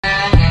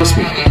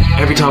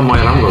every time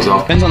my alarm goes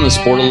off. Depends on the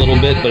sport a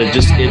little bit, but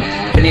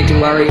I need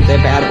to worry they're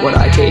bad at what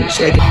I teach.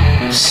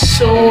 I'm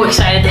so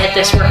excited to hit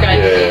this workout.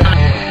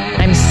 Yeah.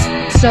 I'm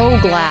so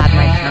glad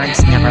my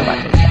parents never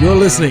let me. You're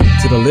listening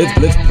to the Live,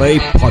 Live, Play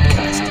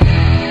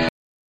podcast.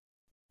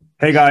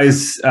 Hey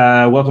guys,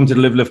 welcome to the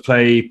Live, Live,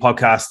 Play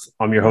podcast.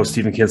 I'm your host,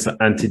 Stephen Kinsler,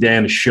 and today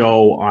on the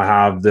show, I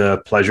have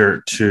the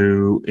pleasure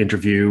to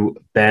interview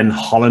Ben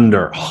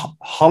Hollander.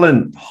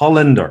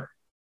 Hollander.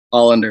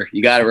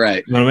 You got it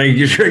right. I'm going to make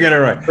sure you get it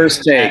right.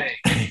 First take.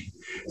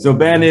 So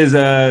Ben is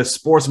a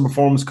sports and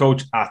performance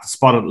coach at the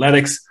Spot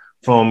Athletics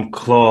from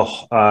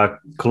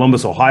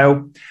Columbus,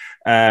 Ohio.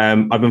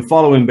 I've been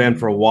following Ben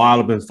for a while.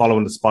 I've been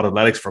following the Spot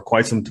Athletics for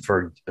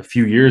a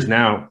few years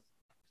now.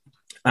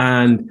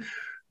 And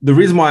the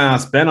reason why I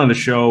asked Ben on the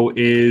show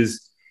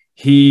is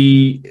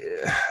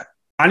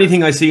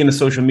anything I see in the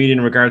social media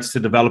in regards to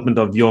development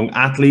of young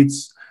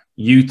athletes,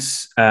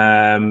 youths,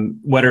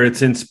 whether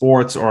it's in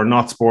sports or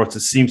not sports, it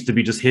seems to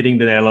be just hitting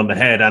the nail on the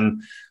head.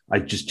 And I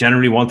just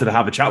generally wanted to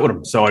have a chat with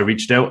him. So I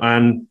reached out,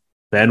 and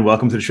Ben,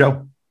 welcome to the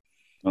show.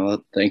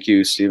 Well, thank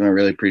you, Stephen. I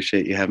really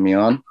appreciate you having me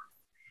on.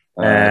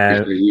 I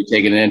appreciate you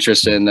taking an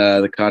interest in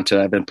the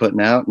content I've been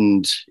putting out.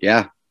 And as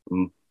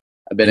soon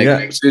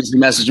as you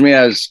messaged me,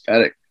 I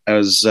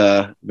was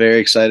very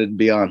excited to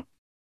be on.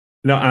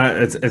 No,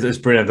 it's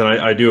brilliant, and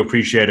I do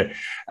appreciate it.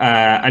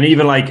 And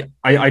even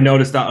I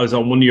noticed that I was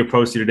on one of your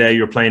posts the other day.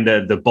 You were playing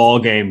the ball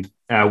game.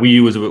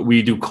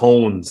 We do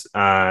cones,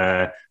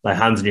 like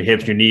hands on your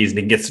hips, and your knees, and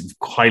it gets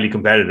highly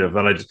competitive.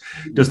 And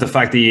just the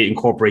fact that you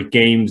incorporate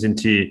games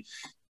into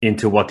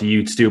what the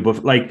youths do.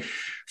 But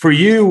for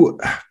you,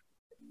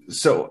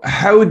 so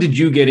how did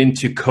you get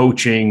into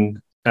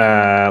coaching?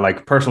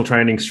 Like personal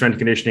training, strength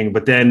conditioning,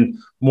 but then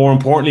more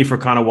importantly for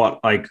kind of what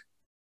I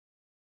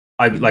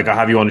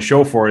have you on the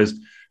show for is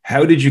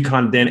how did you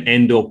kind of then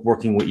end up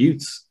working with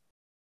youths?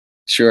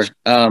 Sure.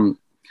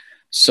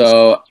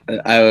 So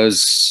I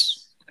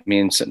was,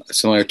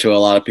 similar to a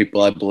lot of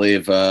people, I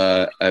believe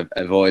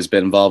I've always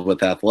been involved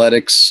with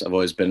athletics. I've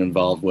always been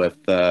involved with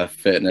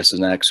fitness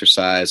and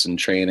exercise and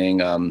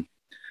training.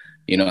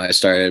 I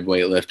started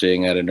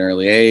weightlifting at an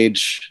early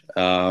age.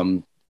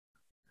 I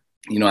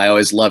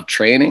always loved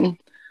training,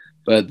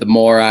 but the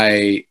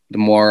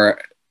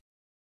more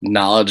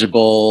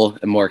knowledgeable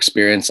and more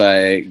experience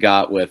I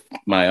got with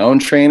my own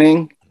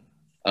training,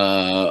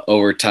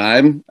 over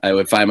time, I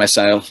would find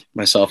myself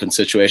in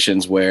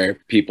situations where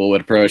people would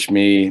approach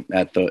me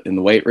in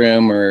the weight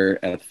room or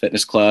at the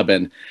fitness club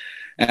and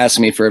ask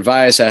me for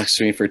advice,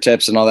 ask me for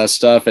tips and all that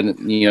stuff.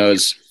 And, it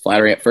was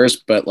flattering at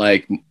first, but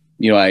I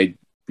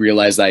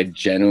realized I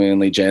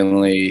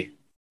genuinely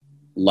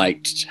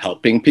liked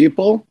helping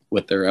people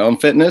with their own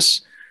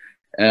fitness.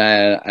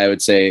 And I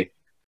would say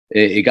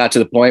it got to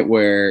the point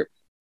where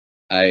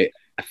I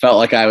felt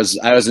like I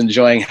was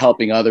enjoying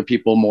helping other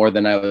people more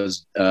than I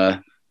was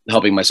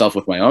helping myself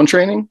with my own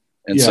training.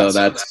 And so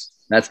that's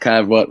kind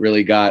of what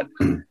really got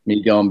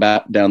me going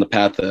back down the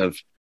path of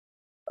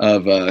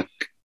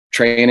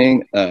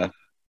training,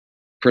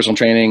 personal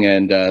training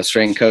and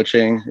strength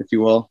coaching, if you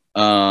will.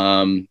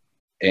 My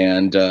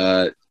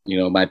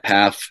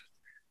path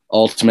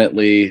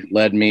ultimately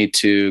led me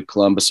to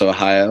Columbus,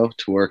 Ohio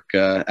to work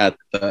at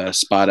the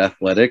Spot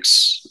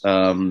Athletics.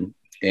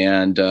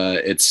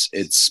 It's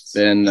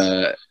been,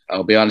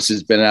 I'll be honest,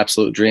 it's been an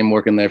absolute dream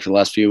working there for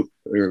the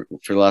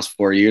last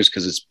 4 years,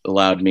 because it's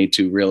allowed me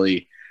to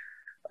really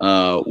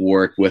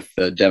work with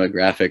the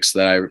demographics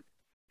that I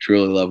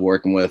truly love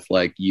working with,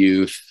 like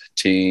youth,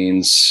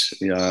 teens,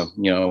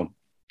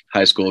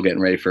 high school, getting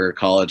ready for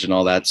college and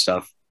all that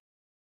stuff.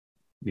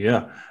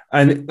 Yeah.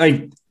 And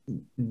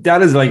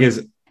that is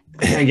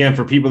again,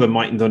 for people that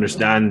mightn't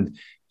understand,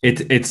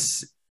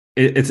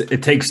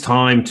 it takes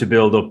time to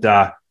build up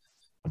that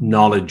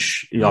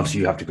knowledge. Obviously,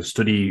 you have to go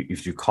study, you have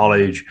to do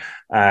college,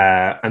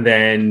 and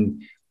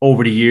then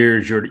over the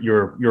years,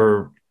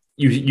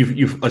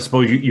 I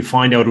suppose you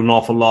find out an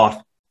awful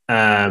lot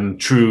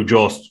through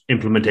just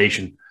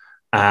implementation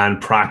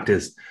and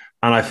practice.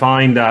 And I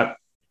find that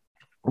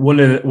one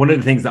of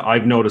the things that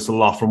I've noticed a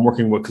lot from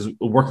working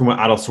with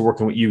adults or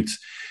working with youths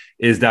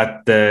is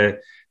that the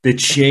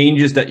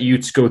changes that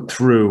youths go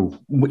through,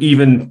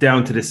 even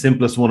down to the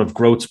simplest one of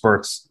growth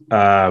spurts,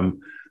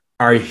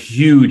 are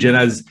huge. And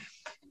as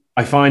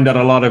I find that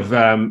a lot of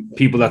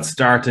people that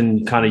start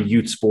in kind of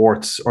youth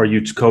sports or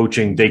youth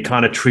coaching, they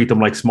kind of treat them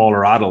like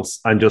smaller adults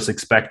and just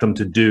expect them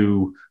to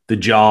do the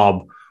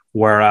job.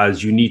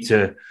 Whereas you need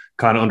to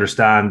kind of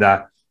understand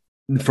that,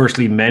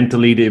 firstly,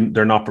 mentally,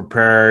 they're not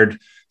prepared.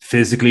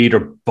 Physically,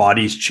 their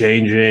body's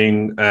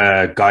changing.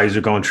 Guys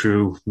are going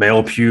through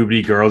male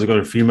puberty. Girls are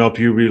going through female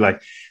puberty.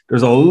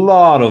 There's a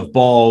lot of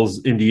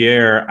balls in the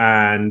air,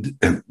 and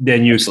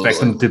then you expect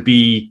them to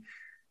be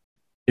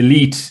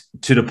elite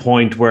to the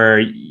point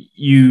where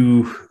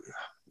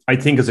I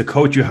think as a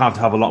coach, you have to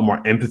have a lot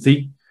more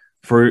empathy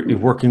for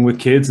working with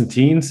kids and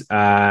teens.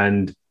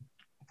 And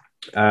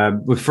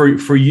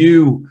for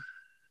you,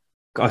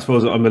 I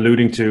suppose I'm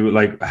alluding to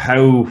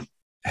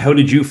how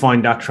did you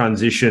find that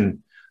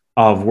transition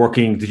of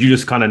working? Did you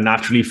just kind of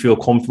naturally feel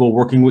comfortable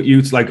working with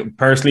youths? Like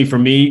personally, for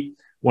me,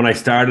 when I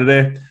started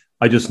it,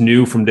 I just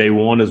knew from day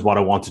one is what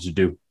I wanted to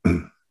do.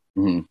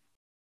 Mm-hmm.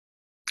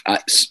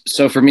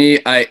 So for me,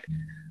 I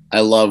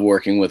love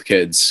working with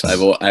kids. I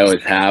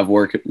always have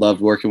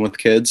loved working with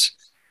kids.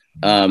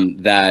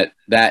 That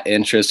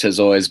interest has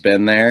always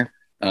been there.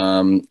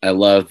 I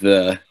love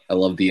the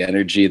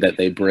energy that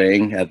they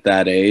bring at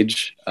that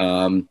age.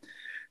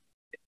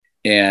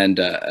 And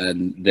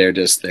their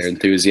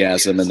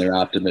enthusiasm and their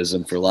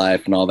optimism for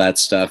life and all that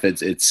stuff.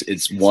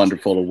 It's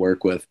wonderful to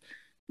work with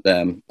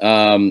them.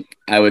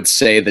 I would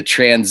say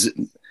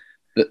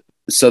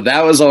so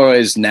that was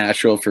always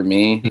natural for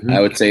me. Mm-hmm. I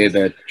would say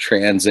the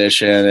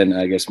transition and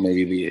I guess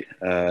maybe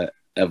the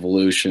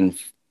evolution,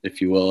 if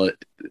you will,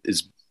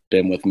 has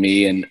been with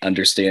me and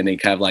understanding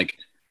kind of like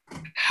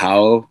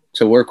how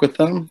to work with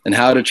them and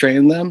how to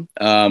train them.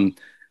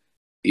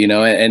 You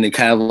know, and it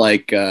kind of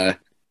like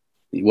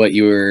what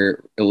you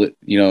were,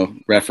 you know,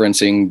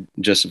 referencing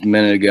just a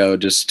minute ago,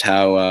 just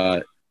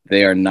how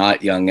they are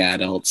not young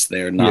adults.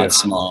 They're not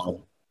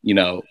small, you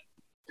know,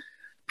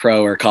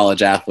 pro or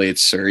college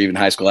athletes or even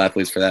high school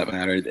athletes for that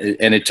matter.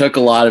 And it took a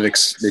lot of,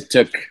 it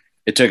took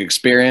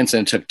experience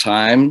and it took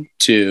time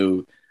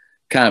to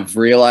kind of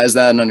realize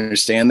that and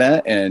understand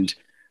that. And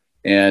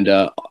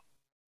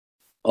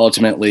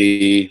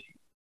ultimately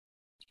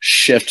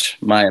shift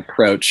my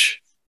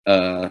approach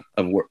of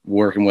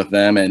working with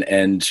them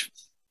and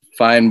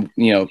find,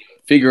 you know,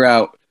 figure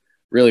out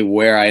really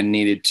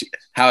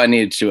how I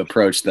needed to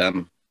approach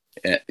them,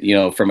 you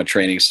know, from a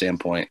training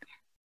standpoint.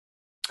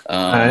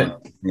 Yeah.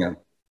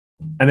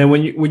 And then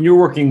when you're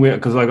working with,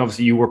 because like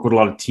obviously you work with a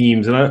lot of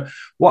teams, and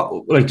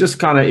just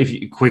kind of if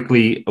you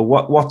quickly,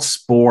 what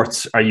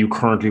sports are you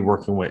currently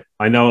working with?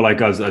 I know like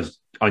as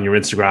on your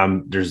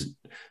Instagram, there's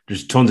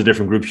tons of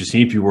different groups you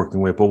seem to be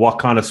working with, but what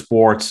kind of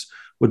sports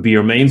would be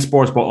your main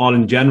sports? But all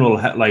in general,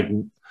 like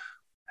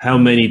how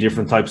many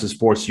different types of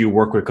sports do you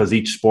work with? Because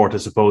each sport, I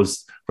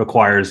suppose,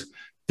 requires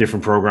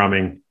different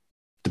programming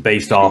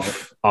based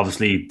off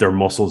obviously their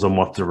muscles and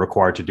what they're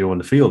required to do on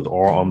the field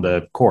or on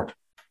the court.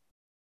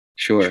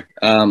 Sure.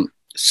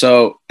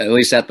 So at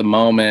least at the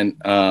moment,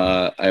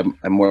 I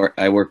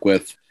work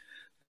with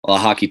a lot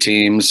of hockey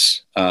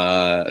teams,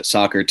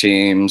 soccer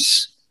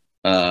teams,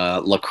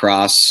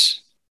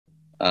 lacrosse,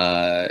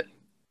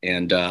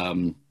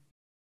 and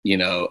you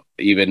know,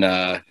 even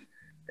a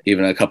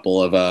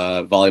couple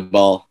of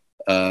volleyball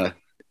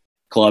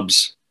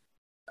clubs.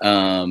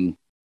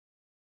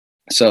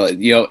 So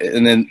you know,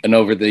 and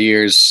over the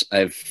years,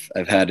 I've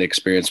had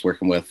experience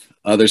working with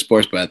other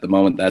sports, but at the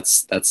moment,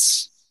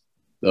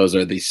 those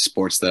are the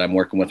sports that I'm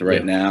working with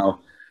right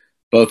now,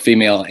 both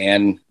female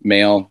and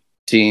male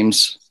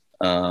teams.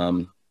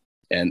 And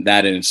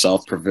that in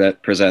itself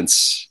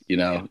presents, you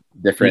know,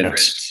 different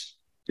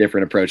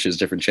approaches,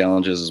 different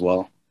challenges as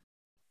well.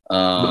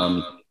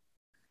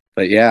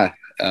 But yeah,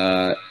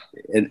 and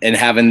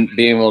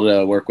being able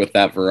to work with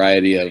that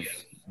variety of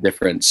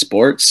different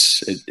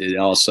sports, it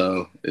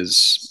also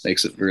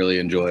makes it really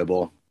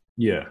enjoyable.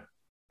 Yeah.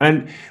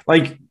 And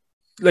like,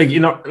 you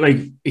know, like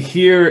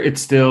here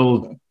it's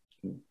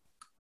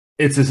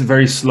this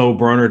very slow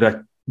burner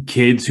that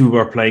kids who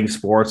are playing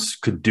sports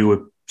could do with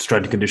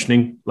strength and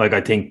conditioning. Like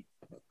I think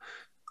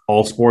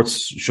all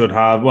sports should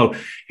have. Well,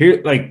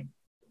 here, like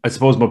I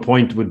suppose my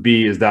point would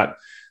be is that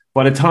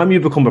by the time you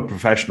become a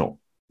professional,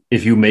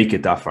 if you make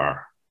it that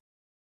far,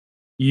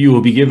 you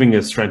will be giving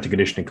a strength and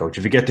conditioning coach.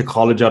 If you get to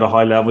college at a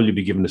high level, you'll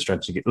be given a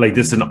strength and like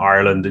this in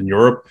Ireland and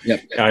Europe.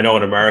 Yep. I know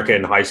in America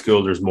in high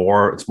school it's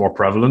more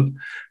prevalent.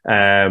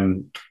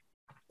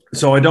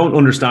 So I don't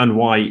understand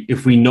why,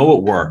 if we know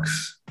it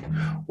works,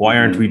 why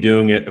aren't we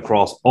doing it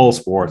across all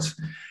sports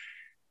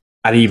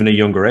at even a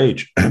younger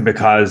age?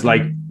 Because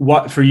like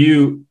what for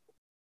you,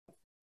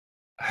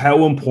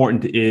 how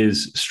important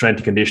is strength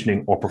and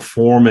conditioning or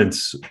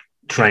performance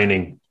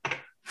training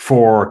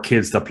for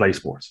kids that play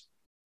sports?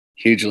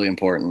 Hugely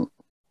important.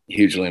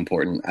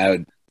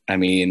 I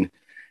mean,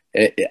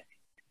 it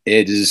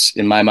is,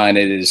 in my mind,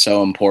 it is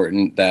so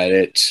important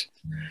that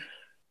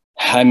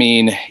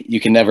you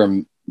can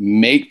never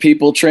make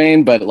people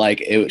train, but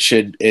like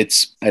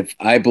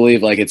I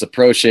believe like it's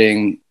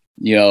approaching,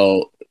 you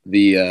know,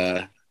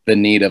 the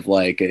need of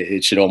like,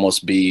 it should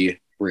almost be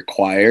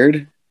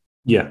required.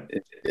 Yeah.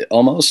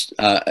 Almost.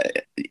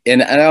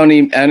 And I don't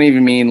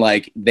even mean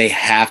like they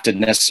have to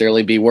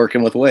necessarily be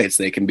working with weights.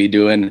 They can be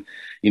doing,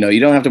 you know, you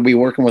don't have to be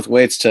working with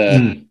weights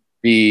to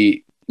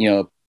be,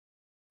 you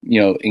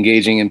know,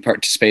 engaging and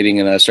participating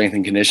in a strength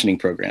and conditioning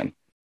program.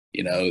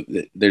 You know,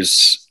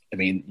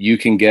 you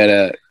can get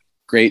a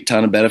great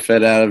ton of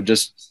benefit out of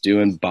just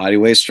doing body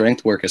weight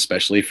strength work,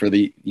 especially for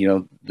the, you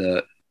know,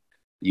 the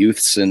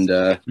youths and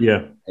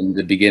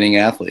the beginning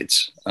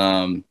athletes.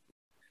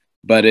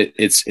 But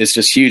it's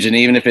just huge. And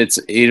even if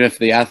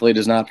the athlete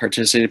is not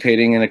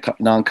participating in a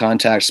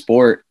non-contact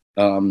sport,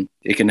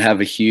 it can have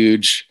a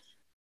huge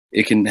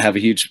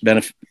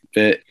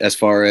benefit as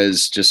far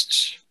as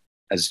just,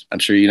 as I'm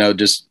sure you know,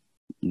 just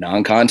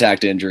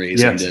non-contact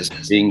injuries and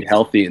just being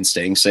healthy and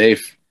staying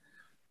safe.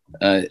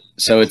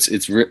 So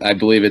I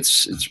believe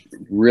it's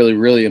really,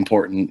 really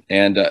important.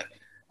 And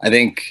I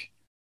think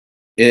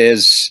it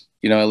is,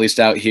 at least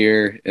out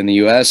here in the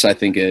US, I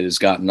think it has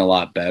gotten a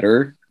lot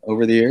better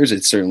over the years.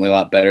 It's certainly a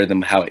lot better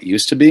than how it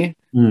used to be.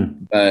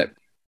 But,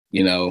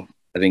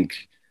 I think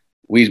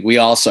we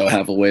also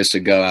have a ways to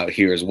go out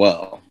here as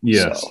well.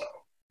 Yes. So.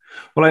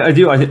 Well, I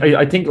do.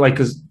 I think like,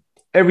 because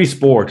every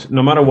sport,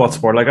 no matter what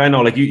sport, like I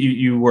know, like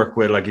you work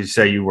with, like you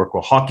say, you work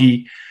with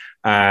hockey.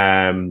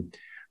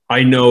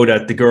 I know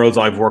that the girls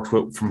I've worked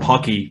with from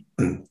hockey,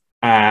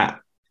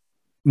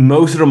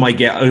 most of them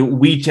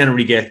we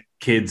generally get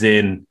kids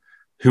in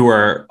who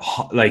are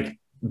like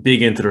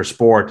big into their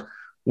sport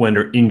when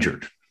they're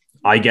injured.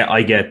 I get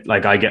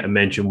a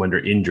mention when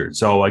they're injured.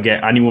 So I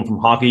get anyone from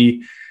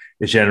hockey.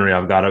 It's generally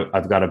I've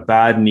got a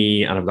bad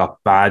knee and I've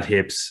got bad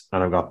hips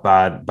and I've got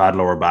bad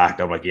lower back.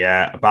 I'm like,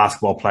 yeah,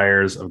 basketball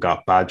players, I've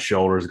got bad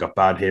shoulders, I've got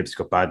bad hips,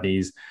 got bad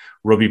knees.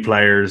 Rugby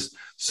players,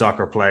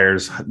 soccer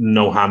players,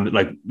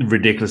 like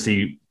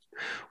ridiculously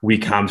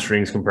weak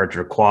hamstrings compared to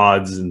their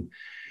quads. And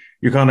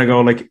you kind of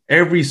go like,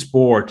 every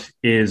sport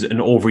is an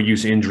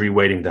overuse injury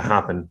waiting to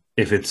happen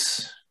if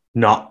it's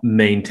not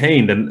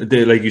maintained. And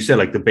like you said,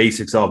 like the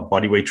basics of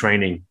bodyweight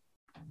training,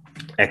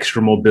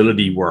 extra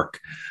mobility work,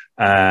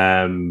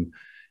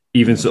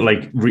 even so,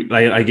 like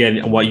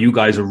again, what you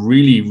guys are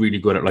really, really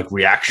good at, like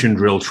reaction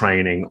drill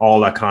training, all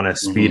that kind of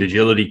speed,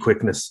 agility,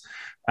 quickness,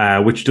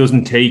 which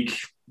doesn't take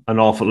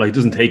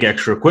doesn't take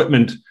extra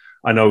equipment.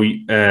 I know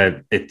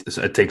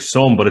it takes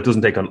some, but it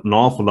doesn't take an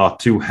awful lot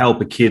to help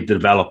a kid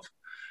develop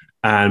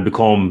and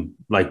become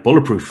like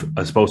bulletproof,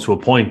 I suppose, to a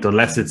point,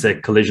 unless it's a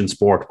collision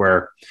sport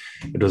where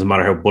it doesn't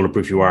matter how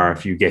bulletproof you are.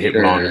 If you get hit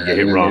wrong, you get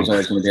hit wrong. There's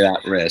always going to be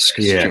that risk.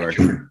 Yeah.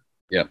 Sure.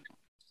 Yep.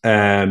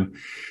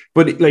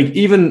 But like,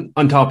 even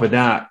on top of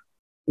that,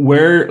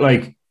 where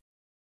like,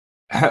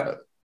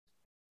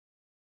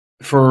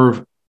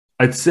 for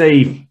I'd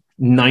say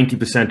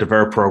 90% of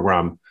our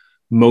program,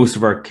 most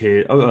of our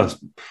kids,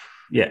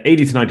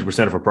 80 to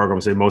 90% of our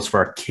program, say most of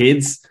our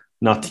kids,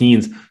 not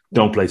teens,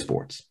 don't play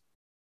sports.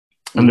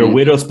 And they're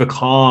with us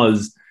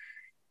because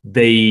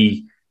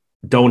they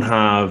don't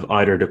have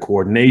either the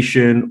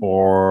coordination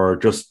or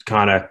just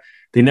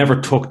they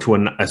never took to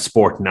a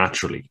sport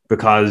naturally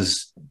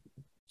because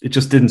it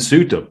just didn't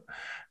suit them.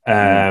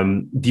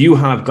 Do you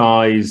have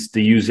guys do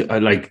you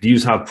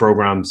have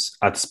programs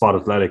at Spot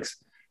Athletics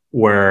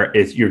where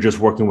you're just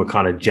working with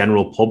kind of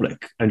general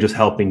public and just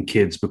helping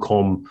kids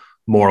become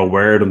more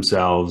aware of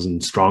themselves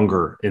and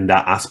stronger in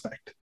that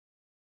aspect?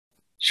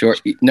 Sure.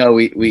 No,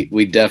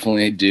 we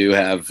definitely do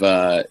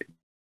have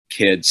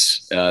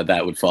kids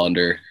that would fall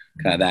under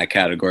kind of that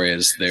category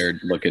as they're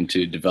looking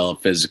to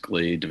develop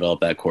physically, develop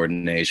that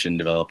coordination,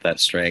 develop that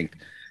strength,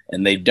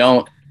 and they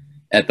don't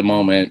at the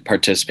moment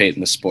participate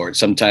in the sport.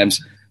 Sometimes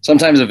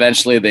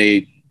eventually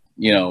they,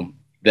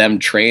 them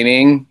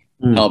training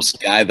helps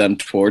guide them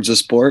towards the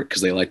sport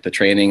because they like the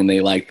training and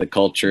they like the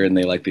culture and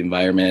they like the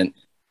environment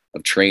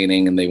of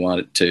training and they want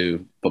it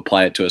to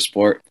apply it to a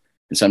sport.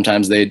 And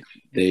sometimes they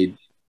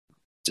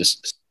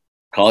just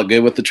call it good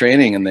with the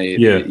training and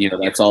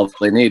that's all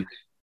they need.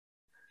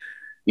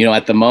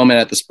 At the moment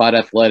at the Spot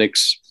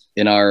Athletics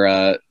in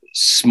our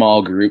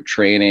small group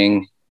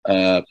training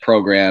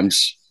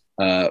programs,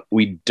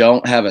 we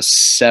don't have a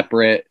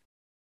separate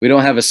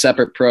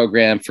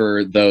program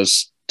for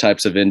those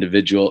types of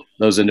individuals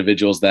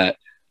that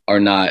are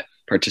not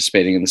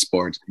participating in the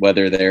sports,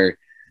 whether the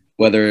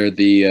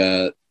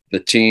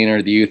teen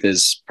or the youth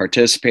is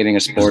participating in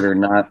a sport or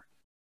not.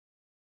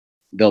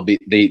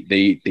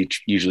 They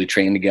usually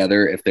train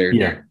together if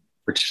they're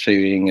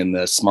participating in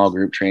the small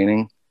group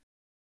training.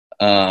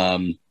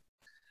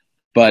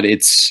 But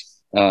it's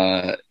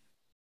I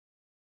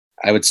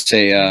would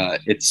say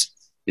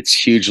it's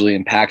hugely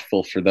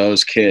impactful for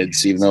those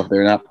kids, even though if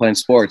they're not playing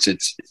sports.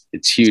 It's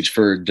huge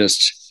for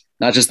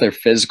not just their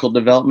physical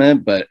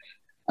development, but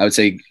I would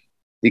say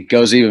it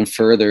goes even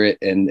further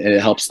and it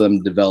helps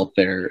them develop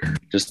their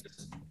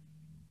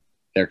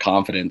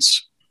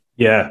confidence.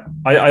 Yeah,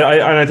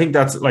 I think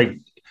that's like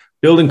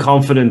building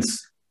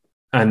confidence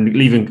and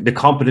leaving the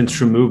competence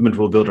through movement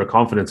will build our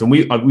confidence. And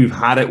we've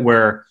had it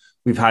where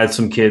we've had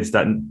some kids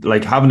that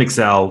like haven't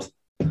excelled.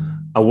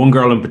 One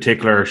girl in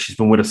particular, she's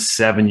been with us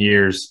 7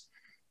 years.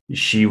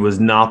 She was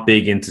not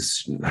big into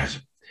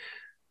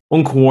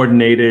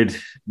uncoordinated.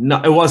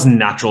 It wasn't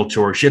natural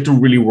to her. She had to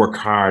really work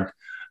hard.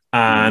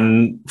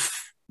 And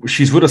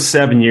she's with us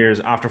 7 years.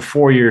 After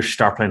 4 years, she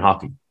started playing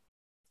hockey.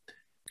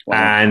 Wow.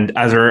 And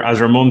as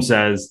her mom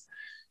says,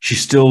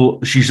 she's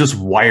just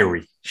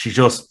wiry. She's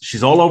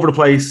all over the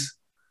place,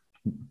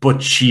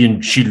 but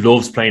she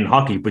loves playing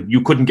hockey. But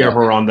you couldn't get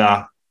her on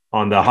the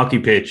hockey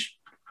pitch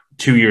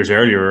 2 years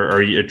earlier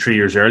or 3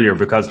 years earlier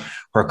because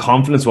her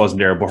confidence wasn't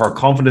there. But her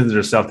confidence in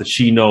herself that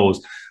she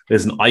knows,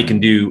 listen, I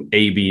can do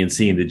A, B, and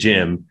C in the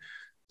gym,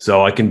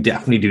 so I can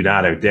definitely do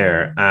that out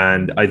there.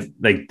 And I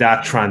like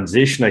that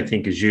transition. I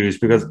think is used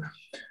because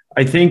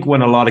I think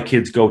when a lot of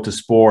kids go to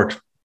sport.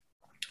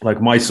 Like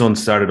my son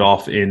started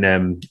off in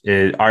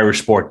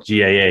Irish sport,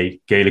 GAA,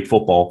 Gaelic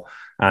football,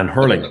 and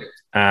hurling.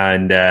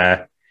 And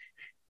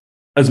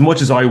as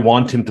much as I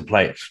want him to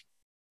play it,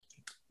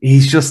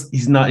 he's just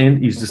not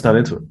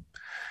into it.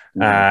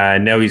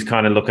 Now he's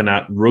kind of looking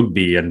at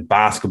rugby and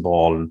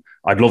basketball, and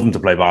I'd love him to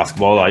play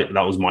basketball.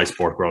 That was my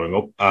sport growing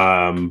up.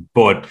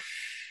 But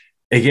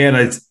again,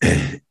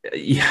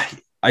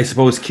 I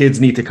suppose kids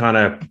need to kind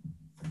of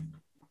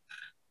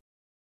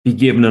be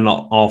given an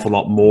awful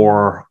lot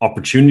more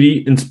opportunity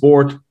in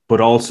sport. But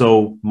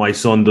also, my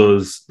son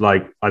does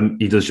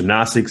he does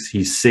gymnastics.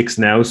 He's 6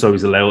 now, so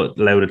he's allowed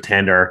to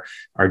attend our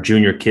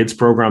junior kids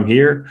program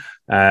here,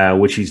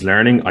 which he's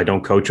learning. I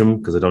don't coach him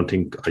because I don't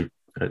think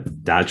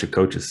dad should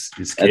coach his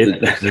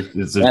kid.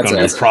 There's going to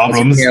be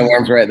problems. That's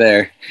worms right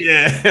there.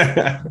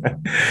 Yeah.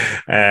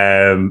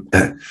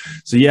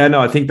 So yeah,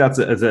 no, I think that's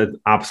an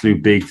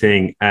absolute big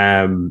thing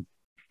in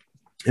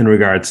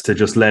regards to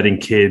just letting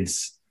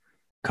kids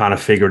kind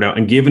of figure it out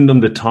and giving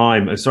them the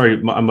time. Sorry,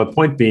 my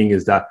point being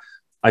is that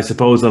I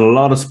suppose in a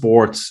lot of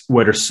sports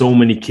where there's so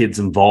many kids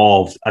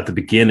involved at the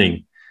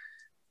beginning,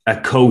 a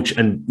coach,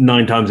 and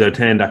 9 times out of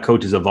 10, that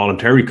coach is a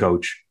voluntary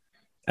coach.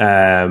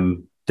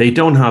 They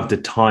don't have the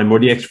time or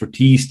the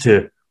expertise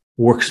to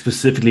work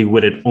specifically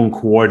with an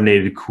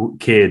uncoordinated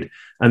kid,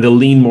 and they'll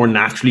lean more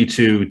naturally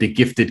to the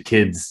gifted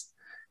kids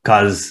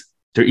because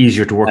they're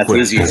easier to work with.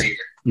 Easier.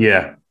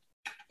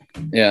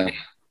 Yeah.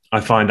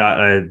 I find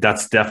that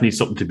that's definitely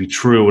something to be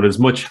true. And as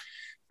much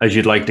as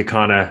you'd like to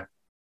kind of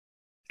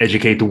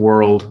educate the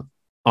world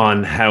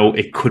on how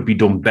it could be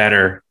done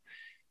better,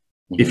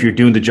 if you're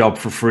doing the job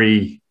for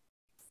free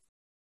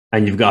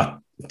and you've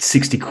got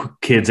 60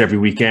 kids every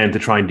weekend to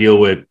try and deal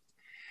with,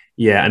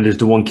 and there's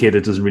the one kid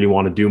that doesn't really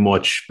want to do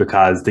much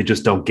because they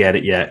just don't get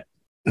it yet.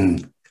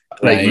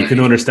 Like, you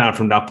can understand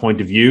from that point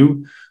of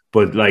view,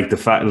 but like the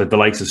fact that the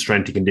likes of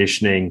strength and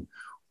conditioning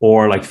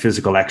or like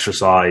physical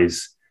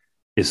exercise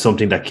is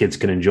something that kids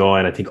can enjoy.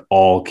 And I think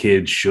all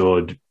kids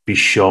should be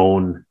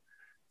shown.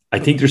 I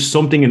think there's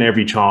something in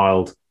every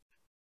child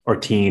or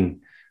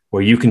teen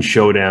where you can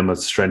show them as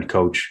a strength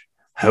coach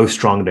how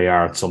strong they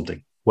are at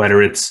something,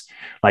 whether it's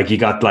like you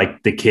got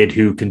like the kid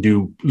who can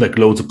do like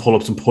loads of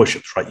pull-ups and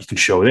push-ups, right? You can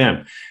show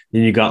them.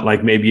 Then you got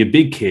like maybe a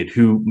big kid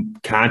who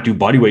can't do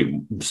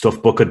bodyweight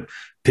stuff, but could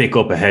pick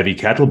up a heavy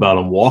kettlebell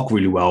and walk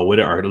really well with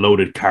it, or a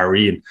loaded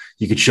carry. And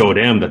you could show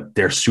them that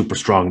they're super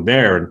strong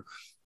there. And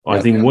I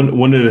think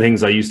one of the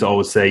things I used to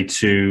always say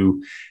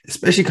to,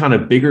 especially kind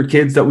of bigger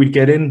kids that we'd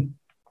get in,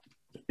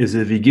 is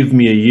if you give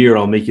me a year,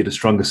 I'll make you the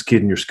strongest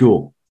kid in your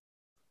school.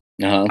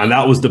 And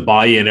that was the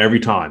buy-in every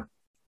time.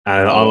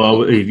 And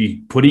if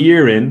you put a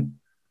year in,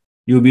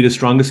 you'll be the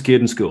strongest kid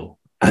in school.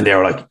 And they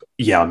were like,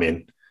 yeah, I'm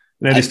in.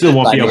 Now they still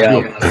won't be able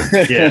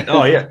to do it.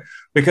 Oh, yeah.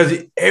 Because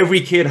every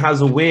kid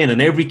has a win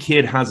and every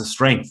kid has a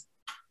strength.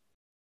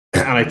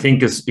 And I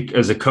think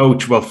as a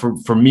coach, well,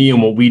 for me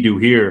and what we do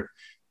here,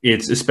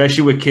 it's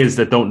especially with kids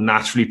that don't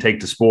naturally take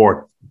the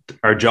sport,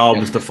 our job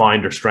is to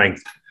find their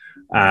strength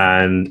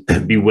and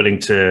be willing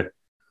to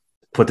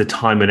put the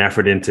time and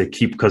effort into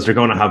because they're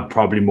going to have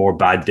probably more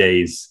bad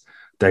days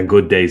than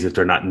good days if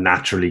they're not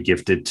naturally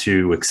gifted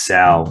to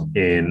excel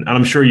in. And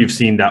I'm sure you've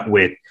seen that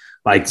with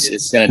like,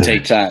 it's going to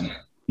take time.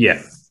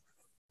 Yeah.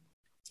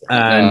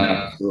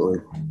 And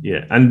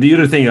and the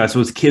other thing, I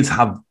suppose, kids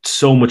have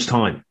so much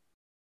time.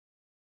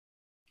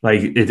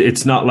 Like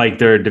it's not like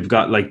they've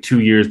got like 2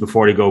 years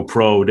before they go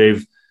pro.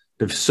 They've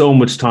so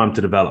much time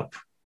to develop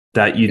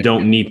that you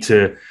don't need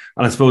to.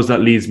 And I suppose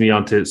that leads me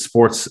onto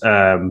sports,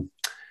 like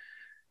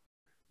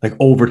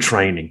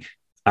overtraining.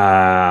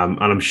 And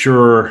I'm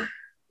sure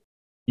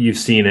you've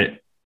seen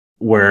it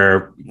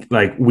where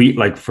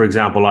like for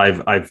example,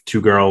 I've 2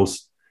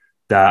 girls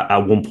that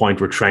at one point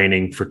were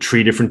training for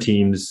 3 different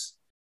teams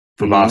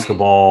for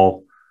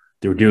basketball.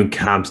 They were doing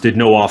camps, did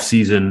no off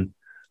season.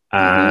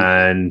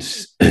 And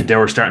they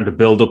were starting to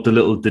build up the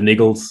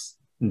niggles,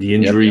 the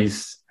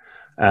injuries.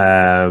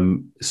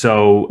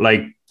 So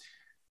like,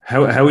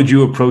 how would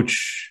you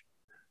approach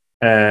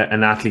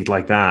an athlete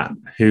like that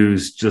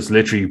who's just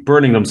literally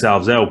burning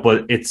themselves out,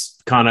 but it's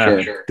kind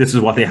of, this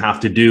is what they have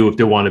to do if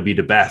they want to be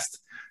the best.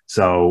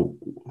 So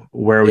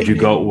where would you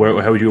go?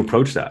 How would you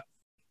approach that?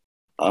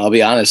 I'll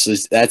be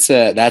honest, that's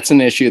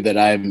an issue that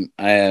I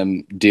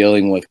am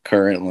dealing with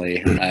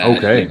currently.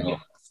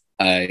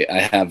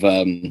 I have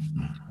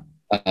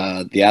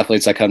the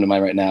athletes that come to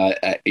mind right now.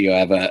 I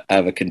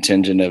have a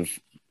contingent of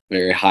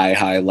very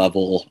high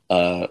level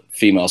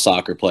female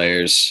soccer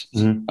players.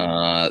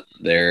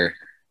 They're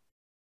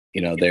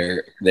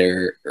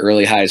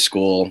early high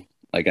school.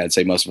 Like I'd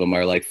say most of them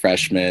are like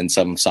freshmen,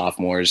 some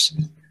sophomores,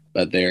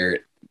 but they're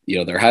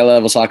high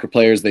level soccer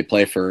players. They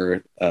play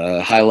for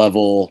a high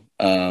level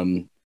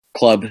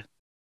club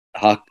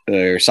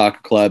or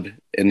soccer club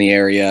in the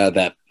area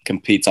that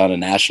competes on a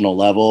national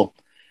level.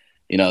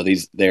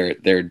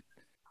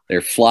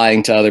 They're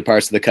flying to other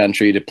parts of the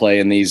country to play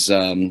in these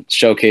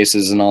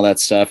showcases and all that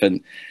stuff,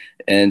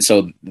 and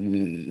so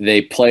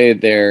they play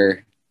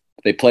their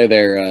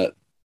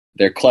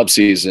club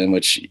season,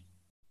 which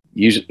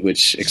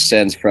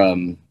extends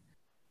from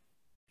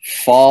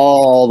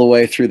fall all the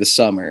way through the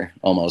summer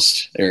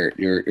almost, or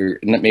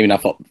maybe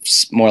not fall,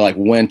 more like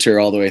winter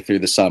all the way through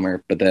the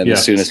summer. But then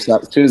as soon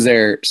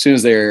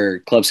as their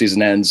club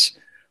season ends,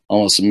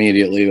 almost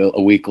immediately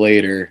a week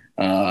later,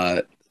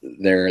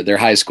 their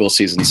high school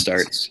season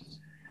starts.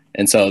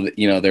 And so,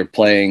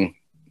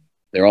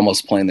 they're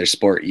almost playing their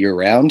sport year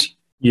round.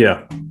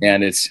 Yeah.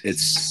 And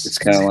it's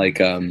kind of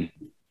like,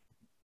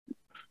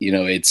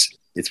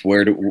 it's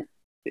where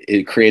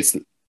it creates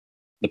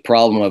the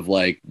problem of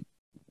like,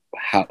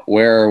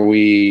 where are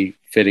we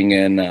fitting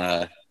in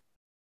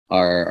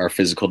our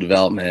physical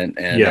development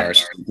and our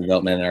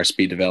development and our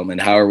speed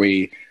development? How are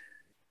we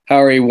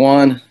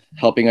one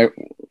helping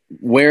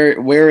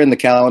where in the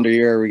calendar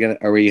year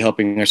are we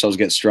helping ourselves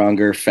get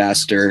stronger,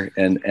 faster,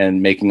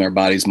 and making our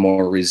bodies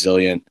more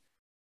resilient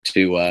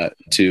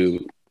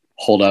to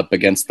hold up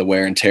against the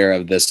wear and tear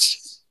of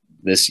this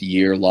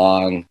year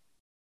long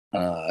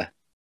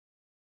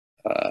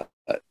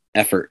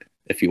effort,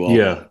 if you will.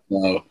 Yeah.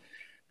 So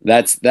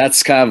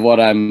that's kind of what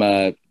I'm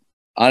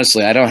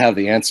honestly, I don't have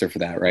the answer for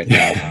that right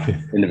now.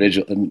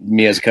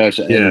 Me as a coach.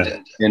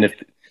 And if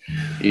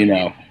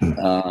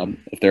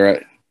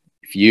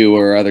if you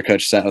or other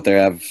coaches out there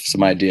have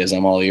some ideas,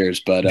 I'm all ears,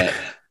 but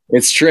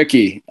it's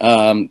tricky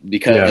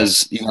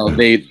because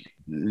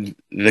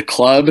the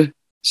club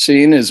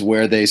scene is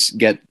where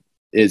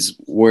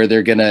where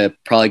they're going to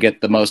probably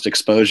get the most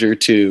exposure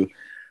to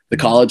the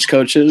college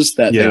coaches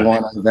that they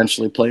want to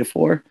eventually play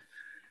for.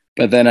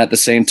 But then at the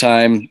same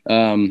time,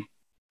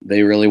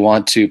 they really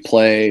want to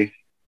play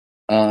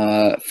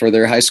for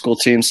their high school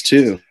teams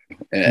too.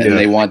 And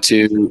they want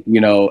to,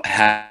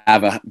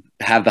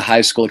 have the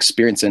high school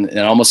experience and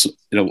almost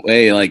in a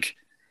way, like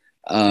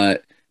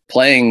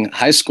playing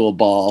high school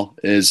ball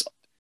is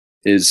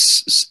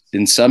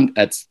in some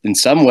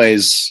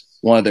ways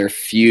one of their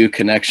few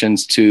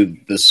connections to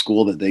the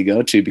school that they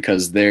go to,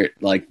 because they're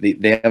like,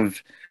 they have,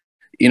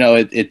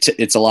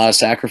 it's a lot of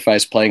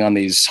sacrifice playing on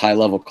these high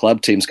level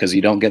club teams, because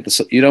you don't get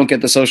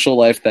the social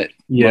life that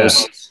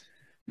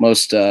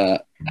most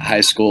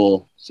high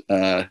school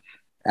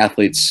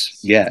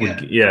athletes get.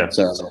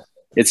 So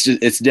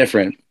it's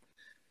different.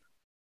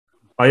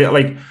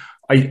 I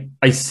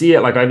see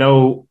it. Like, I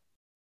know,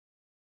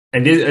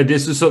 and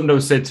this is something that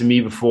was said to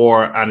me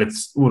before, and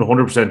it's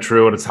 100%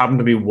 true, and it's happened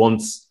to me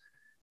once,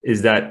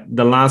 is that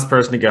the last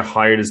person to get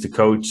hired is the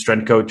coach,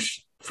 strength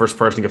coach. First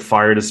person to get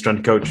fired is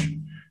strength coach,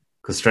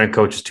 because strength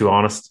coach is too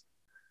honest.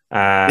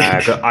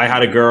 I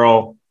had a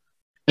girl,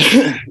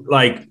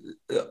 like,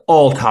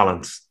 all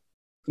talents,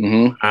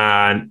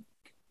 and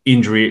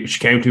injury. She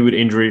came to me with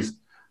injuries.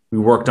 We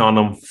worked on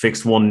them,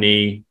 fixed one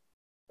knee.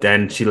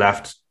 Then she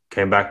left,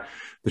 came back.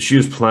 But she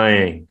was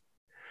playing.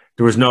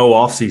 There was no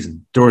off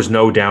season. There was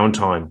no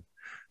downtime.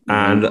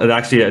 And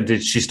actually,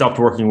 she stopped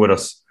working with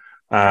us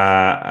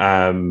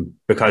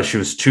because she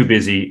was too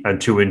busy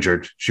and too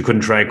injured. She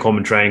couldn't come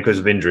and train because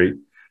of injury.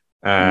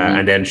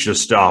 And then she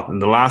just stopped.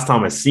 And the last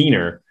time I seen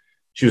her,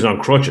 she was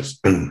on crutches.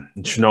 And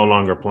she's no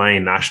longer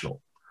playing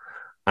national.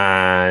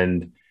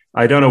 And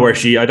I don't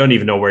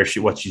even know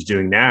what she's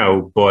doing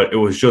now, but it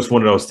was just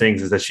one of those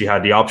things, is that she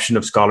had the option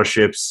of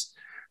scholarships,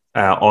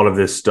 all of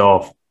this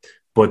stuff,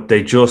 but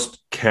they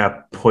just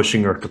kept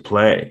pushing her to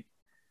play.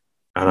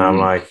 And I'm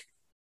like,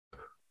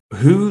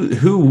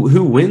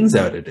 who wins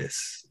out of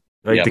this?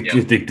 Like,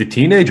 the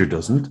teenager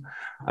doesn't.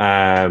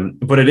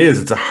 But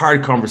it's a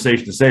hard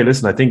conversation to say,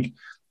 listen, I think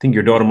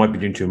your daughter might be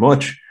doing too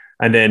much.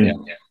 And then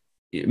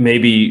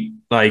maybe,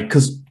 like,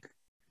 because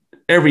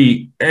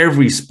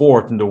every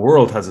sport in the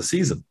world has a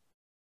season.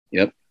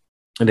 Yep.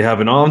 And they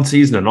have an on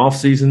season, an off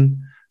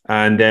season.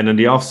 And then in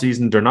the off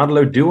season, they're not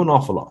allowed to do an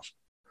awful lot.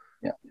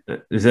 Yeah.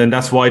 And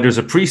that's why there's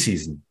a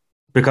preseason,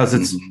 because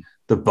it's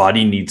the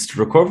body needs to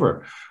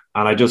recover.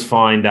 And I just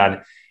find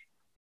that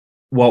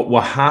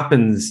what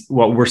happens,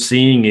 what we're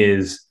seeing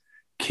is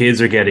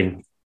kids are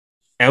getting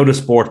out of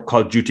sport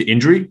due to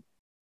injury,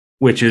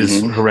 which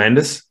is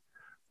horrendous,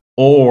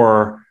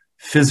 or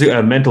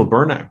mental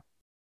burnout,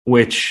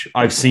 which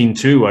I've seen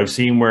too. I've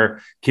seen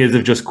where kids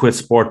have just quit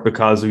sport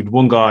because we had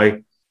one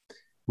guy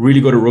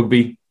really good at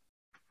rugby.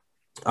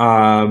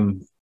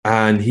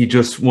 And he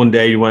just one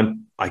day went,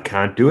 I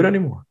can't do it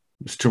anymore.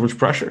 It's too much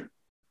pressure.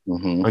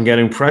 I'm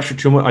getting pressure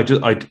too much.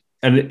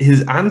 And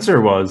his answer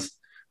was,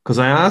 because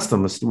I asked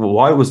him, well,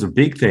 why was the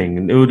big thing?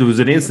 And there was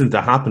an incident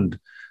that happened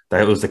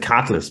that it was the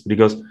catalyst. But he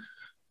goes,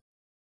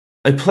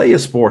 I play a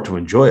sport to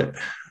enjoy it.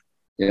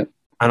 Yeah.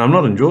 And I'm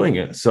not enjoying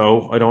it,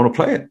 so I don't want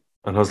to play it.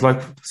 And I was like,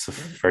 that's a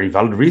very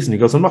valid reason. He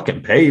goes, I'm not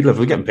getting paid. If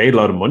we're getting paid a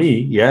lot of money,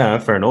 yeah,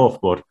 fair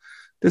enough. But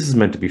this is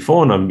meant to be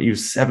fun. He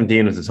was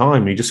 17 at the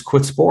time. And he just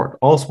quit sport,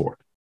 all sport.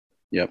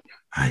 Yep.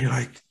 And you're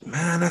like,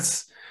 man,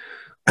 that's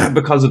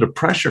because of the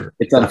pressure.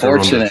 It's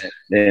unfortunate.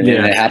 And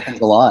it happens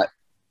a lot.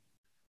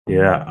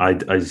 Yeah, I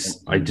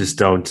just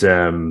don't.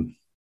 I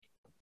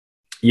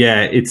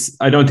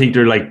don't think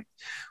they're like,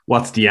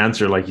 what's the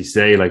answer? Like you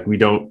say, like we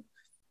know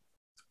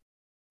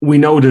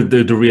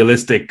the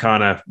realistic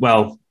kind of,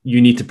 well, you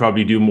need to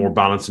probably do more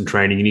balance in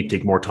training. You need to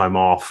take more time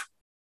off.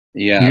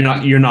 Yeah,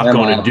 you're not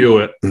going to do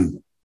it.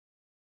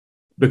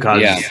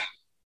 because Yeah.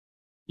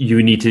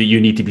 you need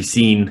to be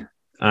seen,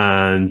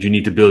 and you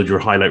need to build your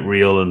highlight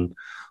reel and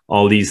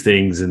all these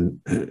things.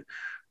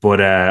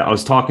 But I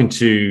was talking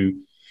to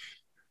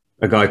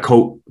a guy,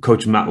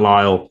 Coach Matt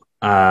Lyle,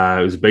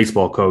 who's a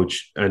baseball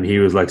coach, and he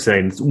was like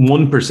saying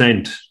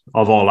 1%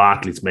 of all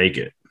athletes make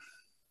it.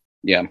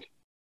 Yeah.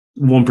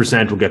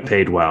 1% will get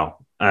paid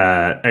well.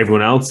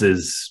 Everyone else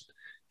is,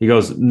 he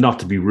goes, not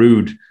to be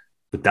rude,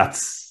 but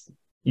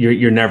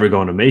you're never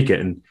going to make it.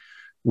 And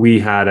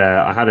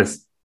I had a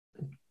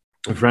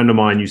friend of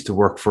mine used to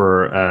work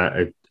for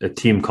a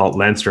team called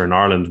Leinster in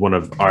Ireland, one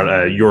of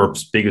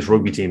Europe's biggest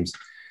rugby teams.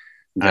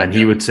 And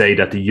he would say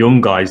that the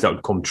young guys that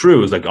would come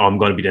through is like, oh, I'm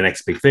going to be the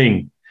next big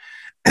thing.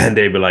 And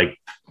they'd be like,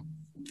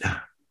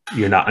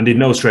 you're not. And they'd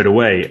know straight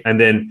away. And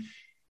then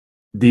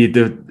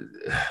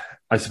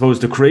I suppose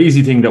the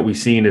crazy thing that we've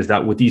seen is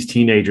that with these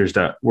teenagers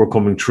that were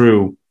coming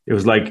through, it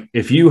was like,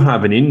 if you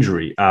have an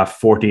injury at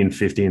 14,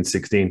 15,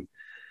 16,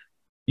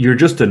 you're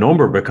just a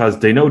number, because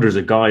they know there's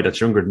a guy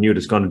that's younger than you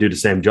that's going to do the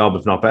same job,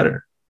 if not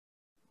better.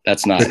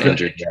 That's not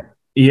injured yet.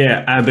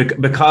 Yeah,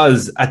 and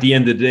because at the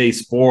end of the day,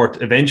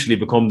 sport eventually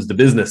becomes the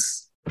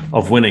business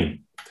of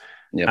winning.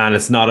 Yep. And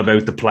it's not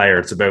about the player,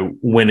 it's about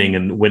winning,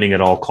 and winning at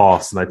all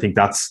costs. And I think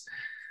that's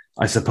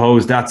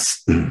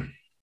that's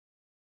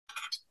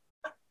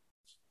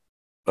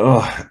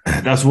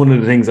one of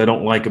the things I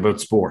don't like about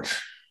sport,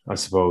 I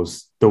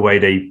suppose. The way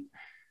they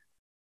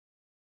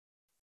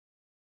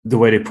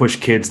push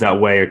kids that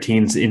way, or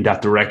teens in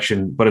that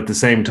direction. But at the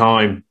same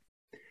time,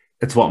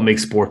 it's what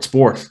makes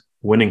sport,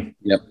 winning.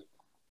 Yep.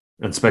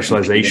 And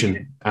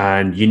specialization.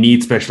 And you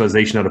need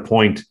specialization at a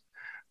point.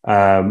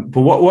 But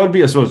what would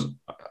be, I suppose,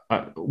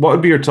 what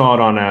would be your thought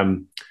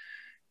on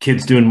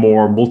kids doing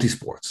more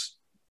multi-sports?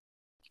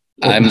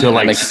 I'm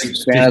a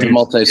huge fan of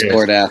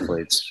multi-sport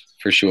athletes,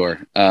 for sure.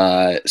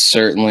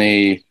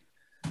 Certainly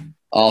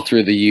all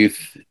through the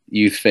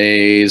youth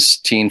phase,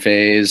 teen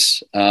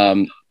phase.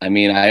 I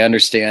mean, I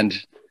understand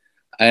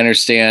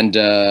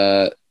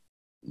the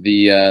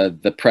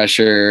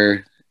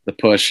pressure, the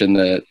push, and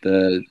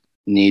the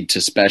need to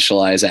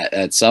specialize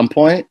at some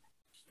point.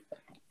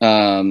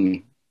 I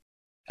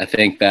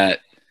think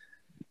that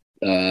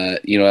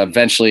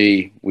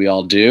eventually we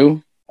all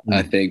do.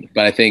 I think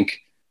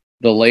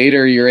the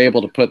later you're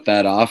able to put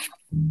that off,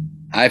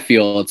 I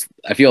feel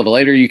the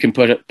later you can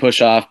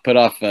put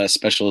off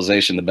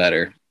specialization, the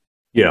better.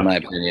 Yeah, in my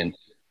opinion.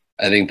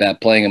 I think that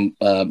playing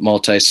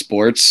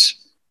multi-sports,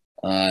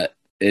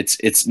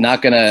 it's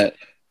not going to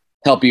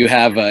help you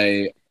have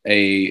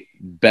a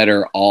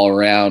better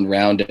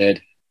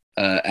rounded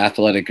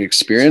athletic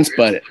experience,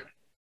 but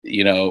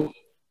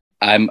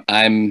I'm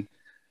in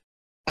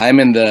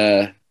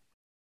the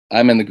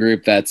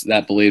group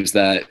that believes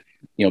that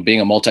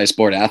being a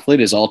multi-sport athlete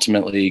is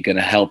ultimately going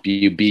to help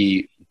you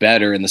be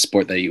better in the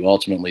sport that you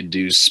ultimately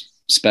do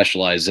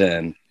specialize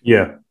in.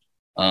 Yeah.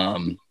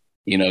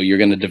 You're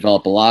going to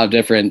develop a lot of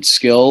different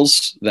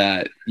skills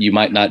that you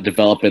might not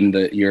develop in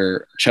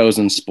your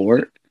chosen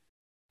sport.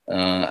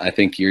 I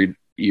think you're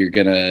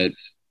going to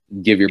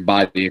give your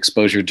body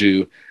exposure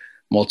to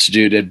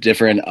multitude of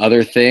different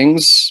other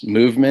things,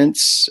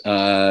 movements,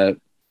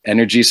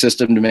 energy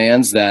system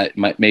demands that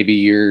maybe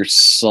your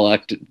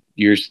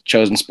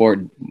chosen sport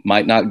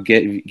might not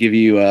give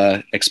you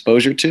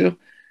exposure to.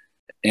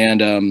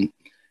 And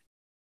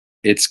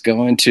it's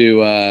going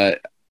to,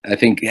 I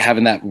think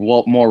having that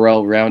more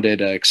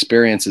well-rounded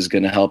experience is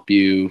going to help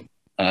you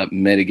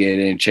mitigate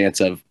any chance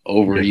of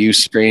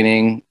overuse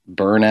training,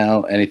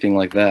 burnout, anything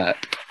like that.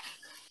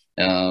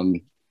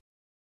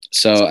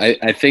 So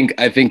I think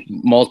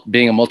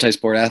being a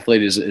multi-sport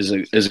athlete is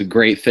a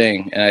great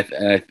thing,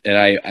 and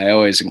I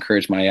always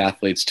encourage my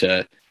athletes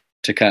to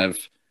kind of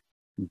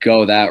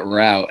go that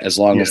route as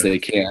long as they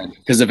can,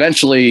 because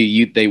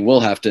eventually they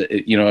will have to,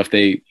 if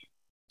they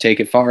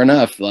take it far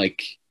enough,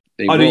 like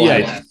they will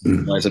have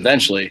to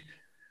eventually.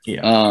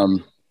 Yeah.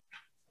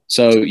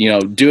 So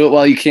do it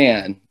while you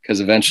can, because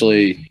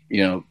eventually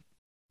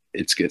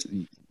it's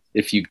good.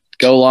 If you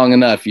go long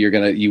enough,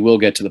 you will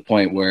get to the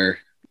point where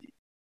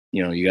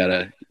you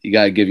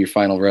gotta give your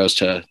final rose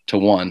to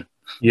one.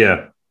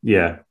 Yeah.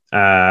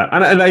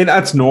 And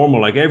that's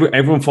normal. Like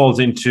everyone falls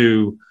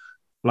into,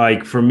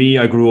 like, for me,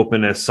 I grew up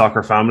in a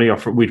soccer family, or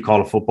we'd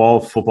call it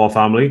football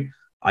family.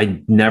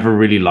 I never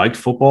really liked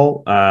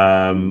football.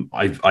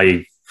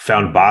 I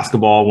found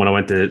basketball when I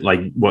went to,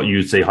 like, what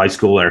you'd say high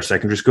school or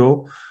secondary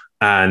school,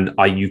 and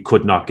you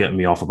could not get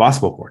me off a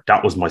basketball court.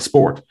 That was my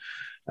sport.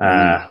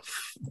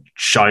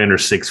 Shy under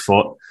 6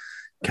 foot,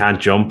 can't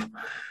jump.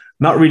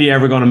 Not really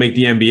ever going to make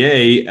the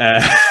NBA,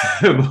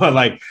 but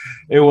like,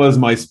 it was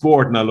my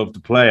sport, and I love to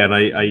play. And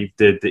I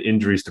did the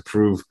injuries to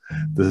prove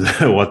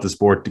what the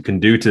sport can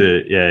do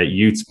to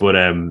youths. But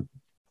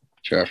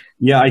sure,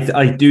 yeah,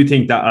 I do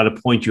think that at a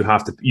point you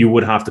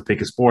would have to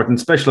pick a sport, and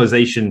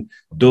specialization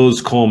does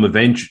come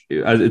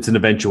it's an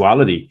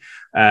eventuality.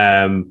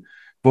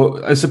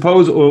 But I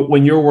suppose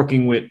when you're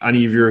working with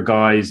any of your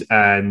guys,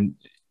 and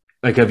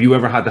like, have you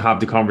ever had to have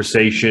the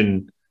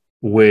conversation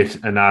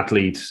with an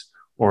athlete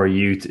or a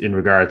youth in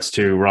regards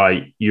to,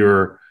 right,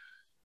 you're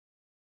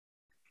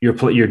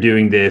you're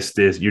doing this,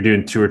 you're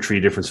doing 2 or 3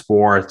 different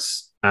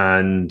sports,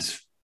 and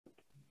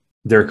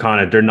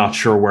they're not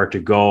sure where to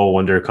go,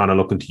 and they're kind of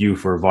looking to you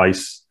for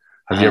advice.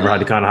 Have you ever had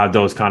to kind of have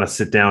those kind of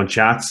sit down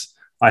chats?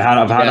 I've had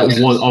it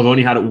once. I've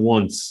only had it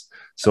once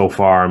so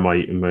far in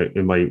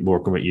my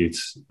working with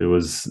youths. It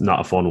was not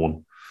a fun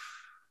one.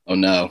 Oh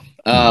no.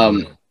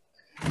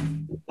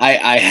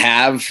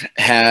 I've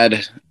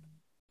had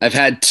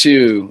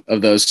 2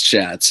 of those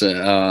chats.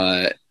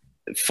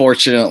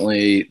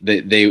 Fortunately,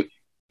 they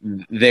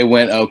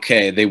went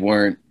okay. They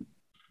weren't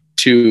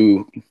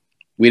too.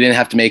 We didn't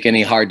have to make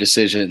any hard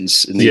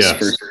decisions in these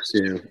first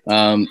 2.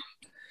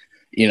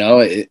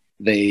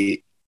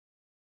 They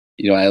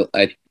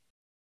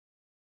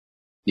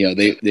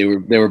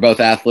were both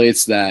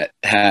athletes that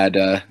had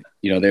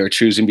they were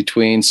choosing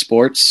between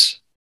sports.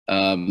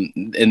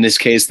 In this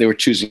case, they were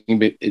choosing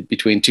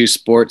between 2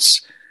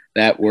 sports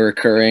that were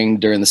occurring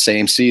during the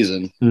same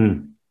season.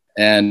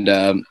 And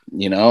I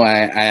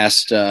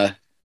asked,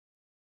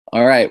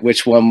 all right,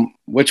 which one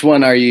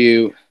are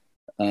you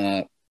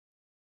better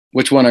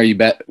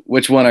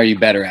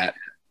at?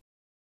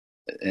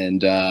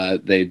 And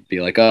they'd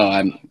be like,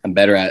 oh, I'm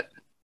better at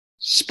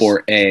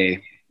sport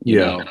A, you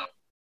know.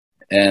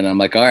 And I'm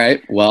like, all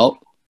right, well,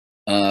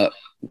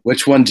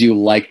 which one do you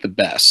like the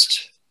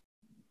best?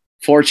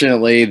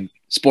 Fortunately,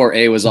 sport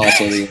A was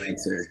also the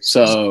answer.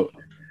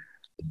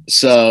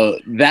 So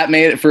that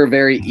made it for a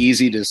very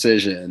easy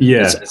decision.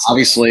 Yeah. It's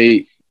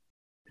obviously,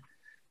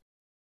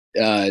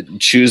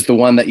 choose the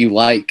one that you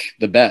like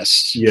the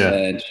best. Yeah.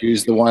 And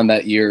choose the one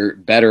that you're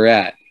better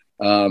at.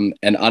 And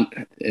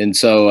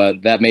so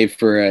that made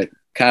for a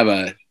kind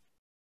of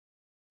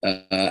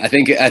I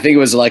think it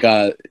was like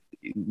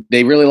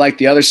they really liked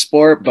the other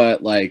sport,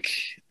 but like,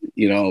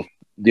 the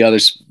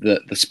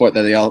sport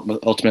that they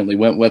ultimately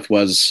went with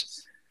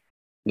was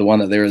the one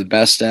that they were the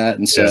best at.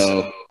 And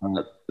so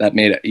that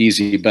made it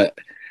easy. But,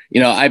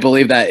 I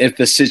believe that if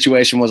the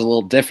situation was a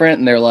little different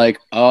and they're like,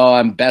 oh,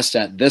 I'm best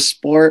at this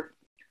sport,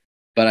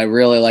 but I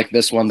really like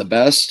this one the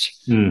best.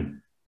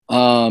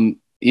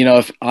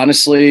 If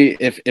honestly,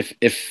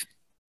 if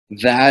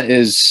that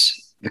is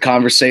the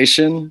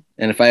conversation,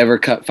 and if I ever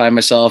find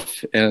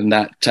myself in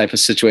that type of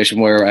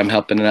situation where I'm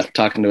talking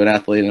to an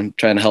athlete and I'm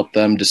trying to help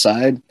them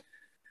decide,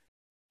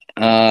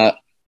 I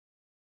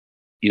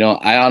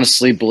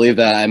honestly believe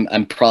that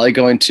I'm probably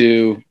going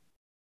to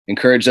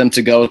encourage them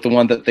to go with the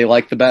one that they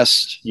like the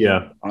best.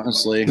 Yeah,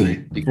 honestly.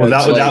 Because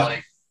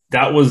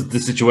that was the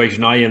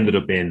situation I ended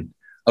up in.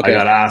 Okay. I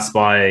got asked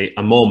by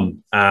a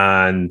mum,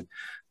 and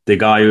the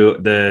guy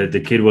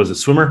the kid was a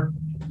swimmer.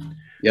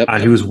 Yep.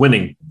 And he was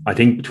winning. I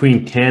think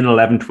between 10,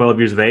 11, 12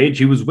 years of age,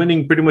 he was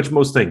winning pretty much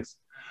most things.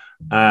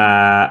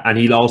 And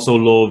he also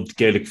loved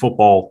Gaelic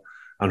football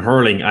and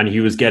hurling, and he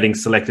was getting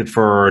selected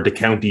for the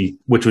county,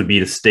 which would be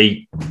the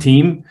state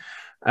team.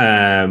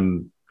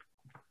 And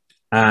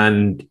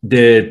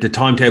the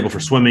timetable for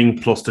swimming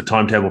plus the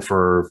timetable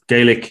for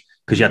Gaelic,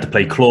 because you had to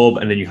play club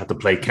and then you had to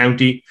play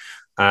county.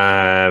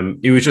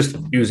 He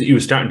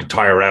was starting to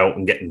tire out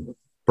and getting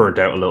burnt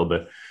out a little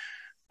bit.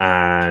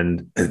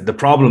 And the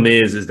problem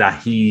is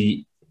that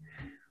he,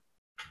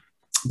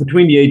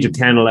 between the age of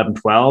 10, 11,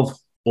 12,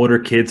 other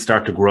kids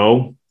start to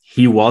grow.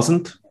 He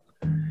wasn't.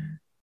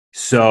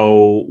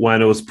 So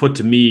when it was put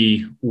to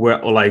me,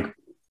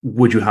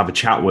 would you have a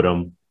chat with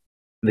him?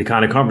 The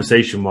kind of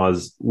conversation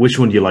was, which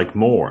one do you like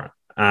more?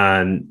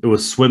 And it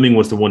was swimming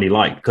was the one he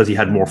liked because he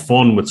had more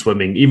fun with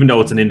swimming. Even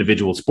though it's an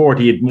individual sport,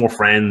 he had more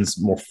friends,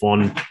 more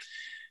fun.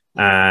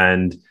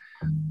 And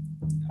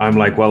I'm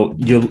like, well,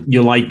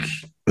 you like...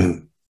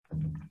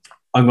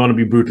 I'm going to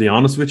be brutally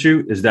honest with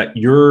you, is that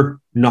you're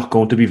not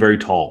going to be very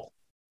tall.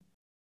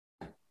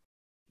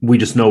 We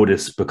just know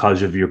this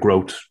because of your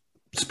growth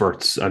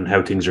spurts and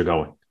how things are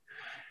going.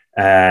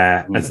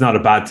 It's not a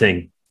bad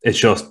thing. It's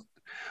just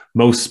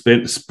most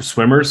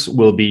swimmers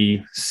will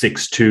be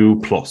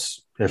 6'2"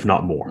 plus, if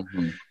not more.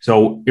 Mm-hmm.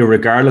 So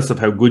irregardless of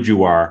how good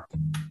you are,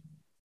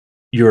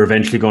 you're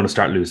eventually going to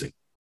start losing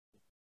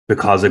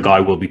because a guy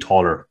will be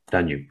taller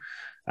than you.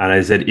 And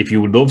I said, if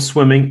you love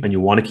swimming and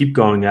you want to keep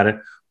going at it,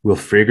 we'll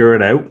figure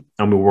it out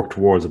and we'll work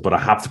towards it. But I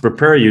have to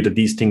prepare you that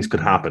these things could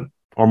happen,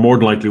 or more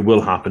than likely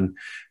will happen.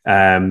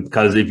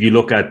 Because if you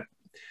look at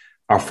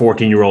our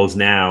 14-year-olds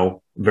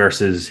now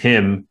versus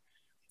him,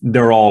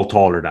 they're all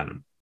taller than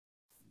him.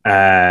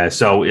 And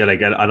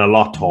a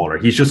lot taller.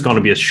 He's just going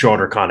to be a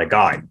shorter kind of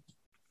guy.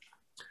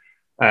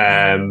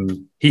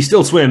 He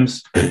still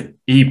swims.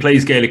 He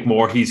plays Gaelic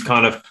more. He's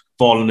kind of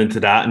fallen into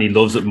that, and he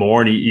loves it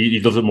more, and he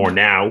loves it more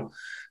now.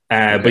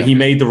 But he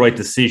made the right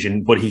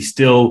decision, but he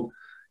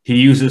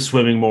uses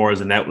swimming more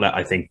as an outlet,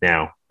 I think,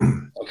 now.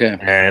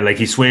 Okay.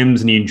 He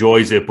swims and he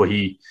enjoys it, but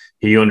he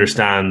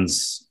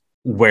understands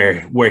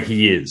where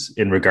he is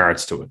in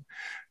regards to it.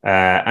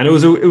 And it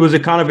was a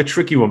kind of a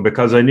tricky one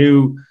because I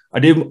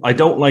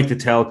don't like to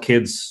tell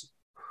kids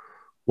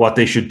what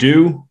they should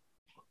do.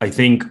 I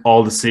think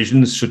all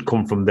decisions should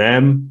come from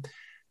them.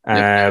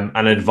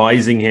 And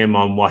advising him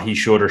on what he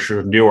should or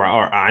shouldn't do,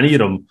 or any of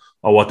them,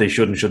 or what they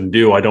should and shouldn't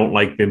do. I don't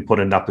like being put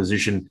in that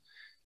position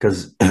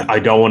because I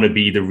don't want to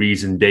be the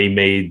reason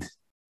they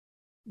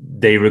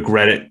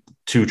regret it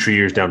 2-3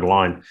 years down the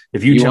line.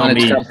 If you tell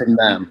me from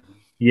them.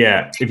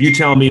 Yeah, if you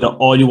tell me that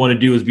all you want to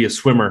do is be a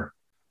swimmer,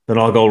 then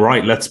I'll go,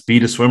 right, let's be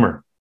the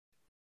swimmer.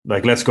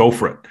 Like, let's go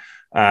for it.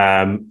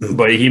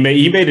 But he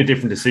made a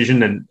different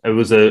decision, and it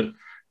was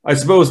I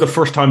suppose the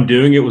first time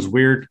doing it was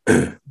weird,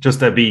 just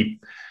to be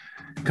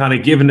kind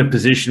of given a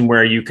position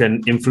where you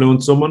can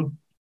influence someone,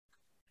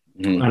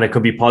 and it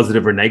could be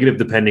positive or negative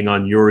depending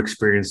on your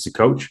experience as a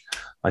coach.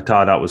 I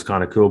thought that was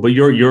kind of cool. But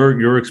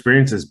your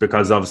experiences,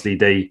 because obviously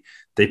they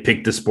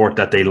picked the sport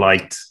that they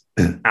liked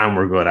and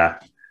were good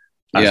at.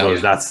 I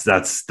suppose that's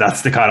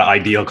the kind of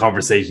ideal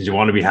conversations you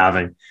want to be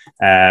having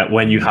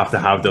when you have to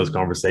have those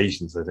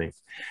conversations, I think.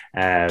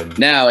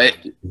 Now,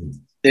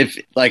 if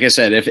like I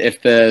said,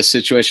 if the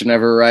situation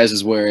ever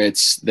arises where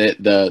it's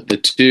the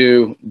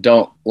two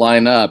don't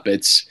line up,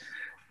 it's,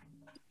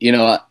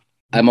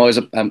 I'm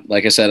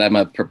like I said, I'm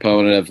a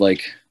proponent of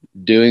like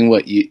doing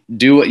what you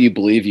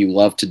believe you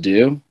love to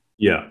do.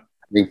 Yeah.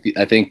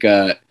 I think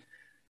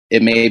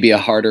it may be a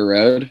harder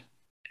road.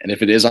 And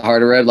if it is a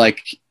harder road,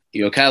 like,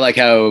 kind of like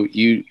how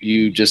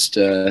you just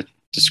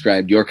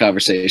described your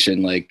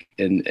conversation, like,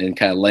 and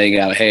kind of laying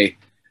out, hey,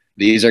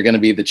 these are going to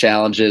be the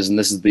challenges and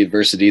this is the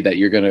adversity that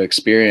you're going to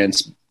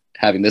experience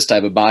having this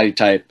type of body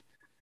type,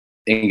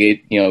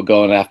 engage,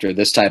 going after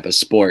this type of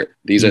sport.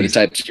 These are the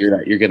types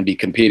you're going to be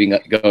competing,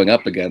 going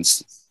up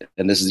against.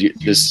 And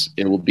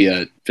it will be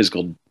a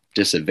physical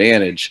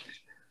disadvantage.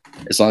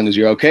 As long as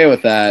you're okay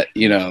with that,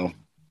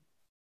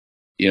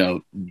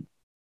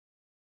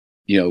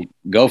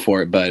 go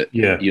for it. But,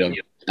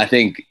 I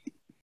think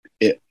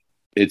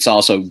it's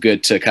also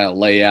good to kind of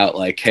lay out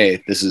like,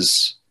 hey, this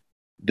is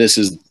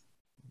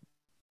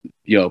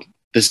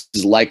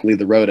likely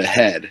the road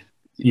ahead.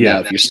 Yeah.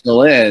 Now, if you're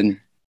still in,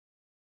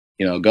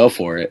 go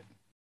for it.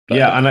 But,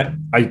 yeah. And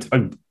I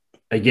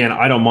again,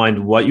 I don't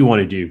mind what you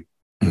want to do.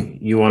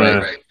 You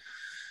want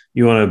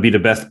to be the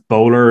best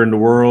bowler in the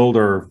world,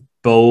 or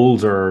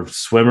bowls, or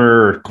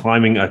swimmer, or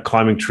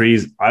climbing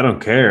trees. I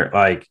don't care.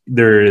 Like,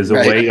 there's a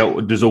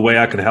way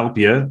I can help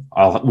you.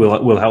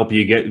 We'll help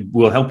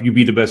you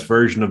be the best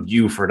version of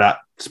you for that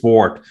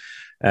sport.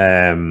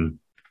 But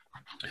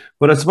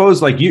I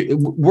suppose, like, you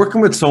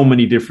working with so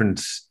many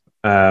different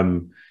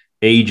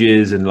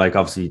ages and, like,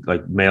 obviously,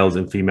 like, males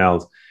and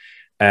females,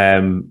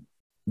 do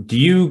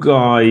you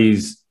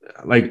guys,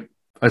 like,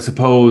 I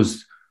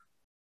suppose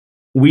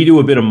we do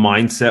a bit of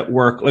mindset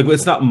work. Like,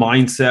 it's not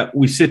mindset.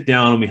 We sit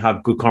down and we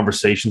have good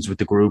conversations with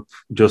the group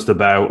just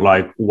about,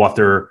 like, what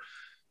their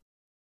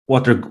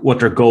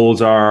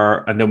goals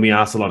are. And then we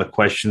ask a lot of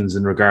questions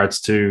in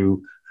regards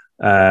to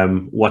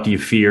what do you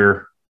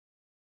fear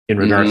in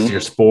regards to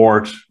your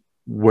sport?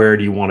 Where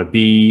do you want to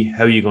be?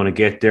 How are you going to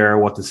get there?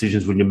 What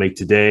decisions will you make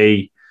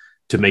today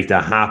to make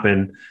that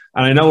happen?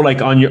 And I know,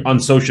 like,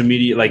 on social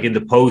media, like in the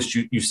post,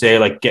 you say,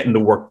 like, getting the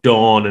work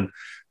done,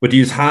 but do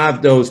you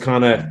have those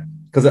kind of,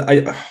 because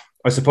I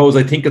suppose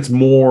I think it's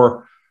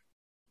more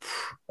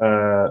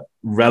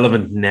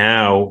relevant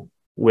now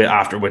with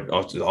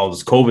all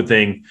this COVID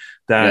thing,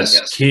 that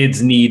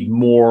kids need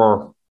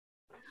more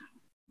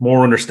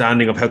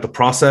understanding of how to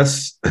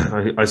process,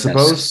 I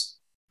suppose.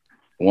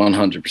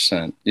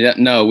 100%. Yeah,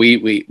 no,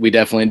 we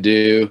definitely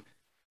do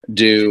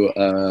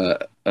a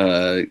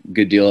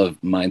good deal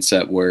of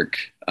mindset work.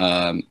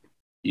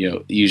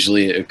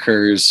 Usually it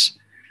occurs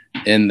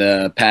in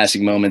the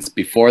passing moments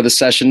before the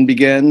session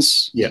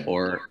begins,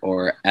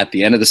 or at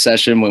the end of the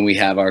session when we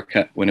have our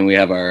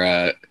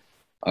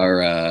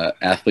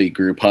athlete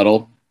group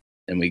huddle,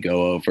 and we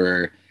go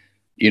over,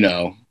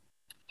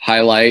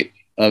 highlight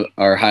of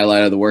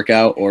the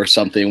workout, or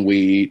something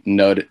we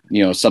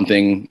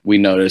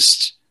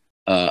noticed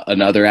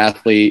another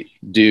athlete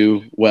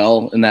do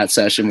well in that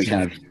session. We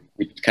kind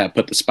of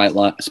put the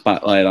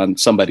spotlight on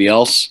somebody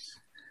else.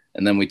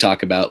 And then we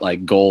talk about,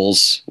 like,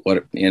 goals,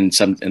 and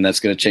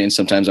that's going to change.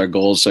 Sometimes our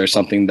goals are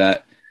something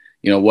that,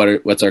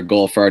 what's our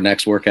goal for our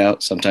next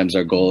workout? Sometimes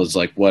our goal is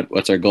like,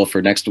 what's our goal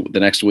for the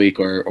next week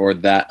or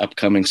that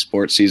upcoming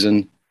sports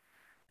season?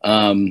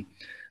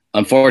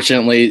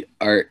 Unfortunately,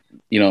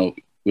 you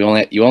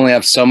only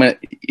have so many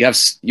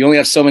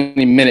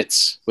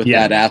minutes with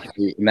that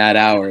athlete in that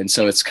hour. And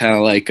so it's kind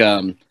of like,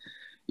 it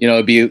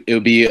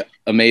would be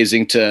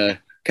amazing to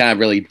kind of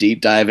really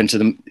deep dive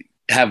into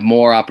have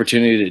more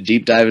opportunity to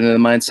deep dive into the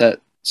mindset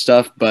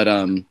stuff, but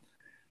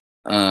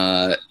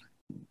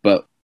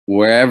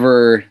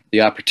wherever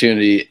the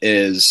opportunity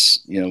is,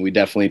 we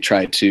definitely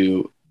try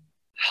to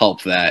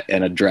help that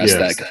and address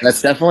that. 'Cause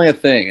that's definitely a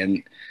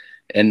thing.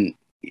 And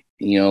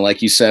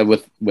like you said,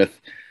 with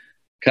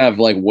kind of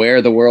like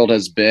where the world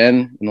has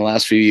been in the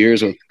last few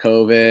years with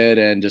COVID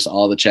and just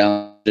all the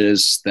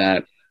challenges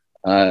that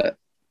are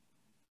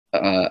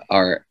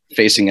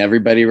facing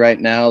everybody right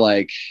now,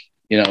 like,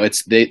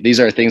 these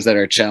are things that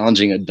are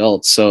challenging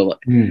adults. So,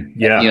 I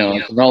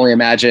can only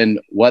imagine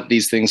what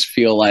these things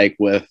feel like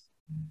with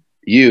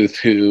youth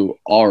who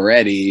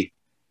already,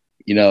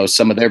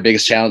 some of their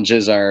biggest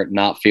challenges are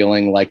not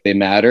feeling like they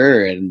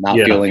matter and not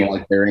feeling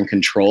like they're in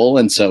control.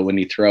 And so when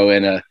you throw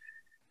in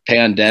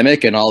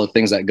pandemic and all the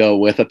things that go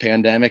with a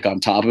pandemic on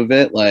top of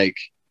it, like,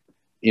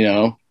 you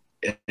know,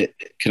 it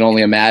can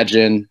only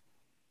imagine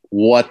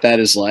what that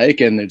is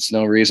like. And there's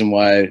no reason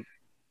why,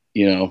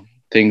 you know,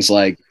 things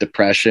like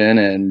depression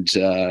and,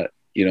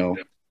 you know,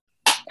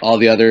 all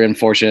the other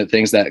unfortunate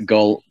things that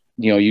go,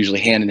 you know, usually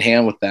hand in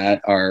hand with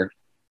that are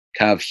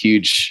kind of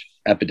huge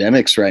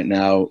epidemics right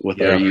now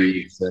with our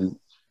youth. And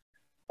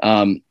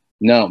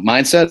no,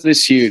 mindset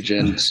is huge.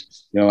 And,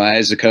 you know, I,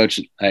 as a coach,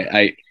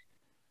 I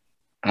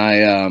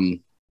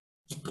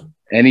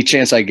any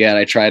chance I get,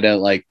 I try to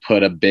like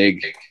put a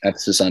big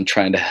emphasis on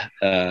trying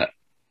to,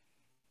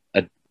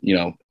 you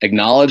know,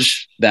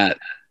 acknowledge that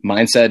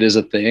mindset is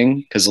a thing,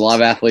 because a lot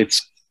of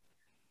athletes,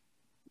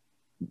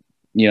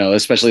 you know,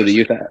 especially the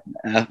youth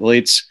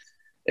athletes,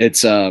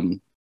 it's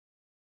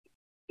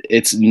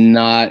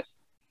not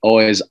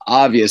always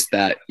obvious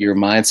that your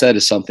mindset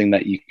is something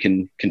that you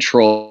can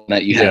control,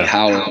 that you have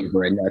power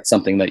over, and that's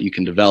something that you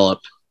can develop.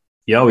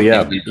 Oh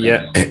yeah,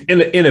 yeah.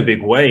 In a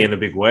big way.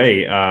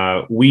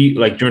 We,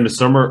 like, during the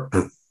summer.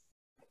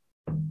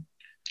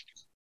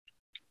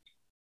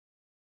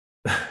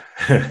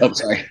 Oh,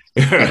 sorry.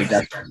 During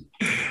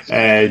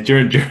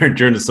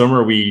the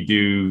summer, we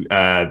do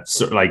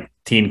like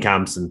teen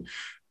camps, and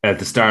at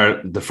the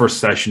start, the first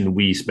session,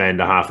 we spend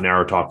a half an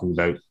hour talking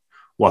about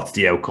what's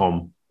the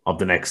outcome of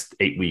the next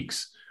 8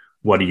 weeks.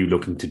 What are you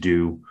looking to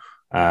do?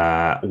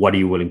 What are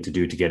you willing to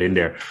do to get in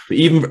there? But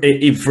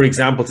even for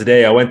example,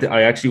 today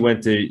I actually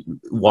went to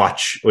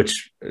watch,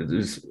 which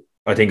is,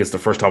 I think it's the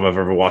first time I've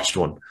ever watched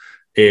one,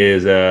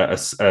 is a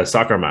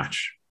soccer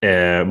match.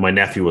 My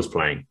nephew was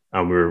playing,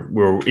 and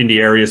we're in the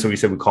area, so we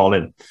said we'd call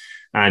in,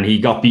 and he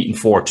got beaten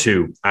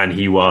 4-2, and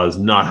he was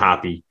not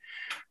happy.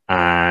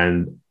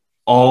 And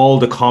all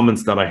the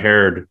comments that I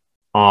heard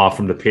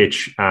from the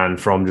pitch and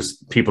from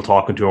just people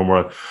talking to him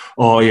were,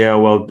 oh yeah,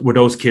 well, were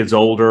those kids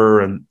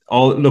older, and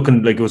all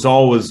looking like it was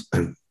always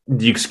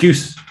the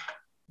excuse.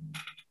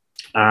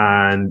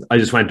 And I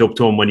just went up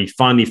to him when he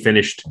finally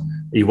finished.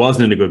 He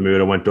wasn't in a good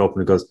mood. I went up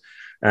and he goes,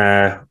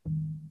 how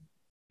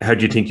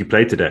do you think you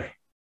played today?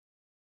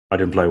 I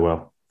didn't play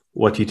well.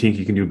 What do you think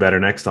you can do better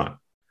next time?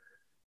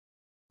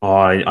 Oh,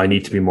 I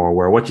need to be more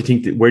aware. What do you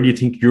think? Where do you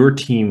think your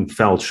team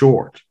fell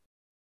short?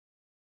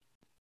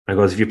 I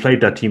goes, if you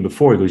played that team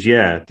before? He goes,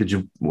 yeah.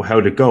 How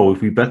did it go?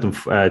 If we bet them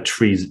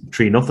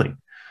 3-0.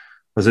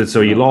 I said,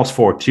 so you lost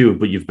 4-2,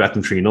 but you've bet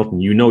them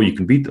 3-0. You know you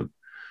can beat them.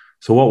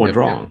 So what went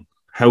wrong? Yeah.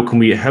 How can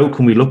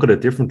we look at it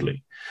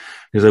differently?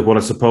 He's like, well,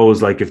 I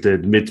suppose like if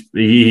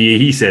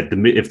he said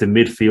if the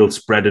midfield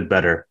spread it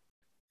better,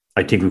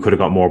 I think we could have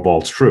got more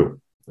balls through.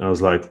 I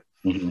was like,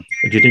 do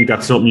you think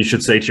that's something you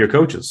should say to your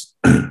coaches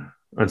and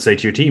say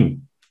to your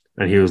team?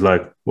 And he was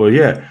like, well,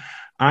 yeah.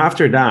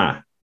 After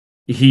that,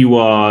 he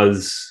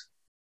was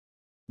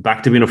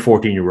back to being a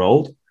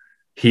 14-year-old.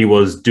 He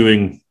was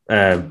doing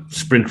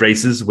sprint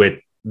races with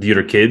the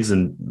other kids,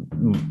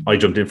 and I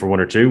jumped in for 1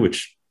 or 2,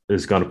 which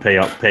is going to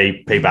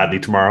pay badly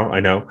tomorrow, I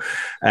know.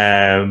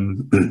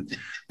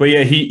 But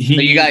yeah, So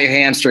you got your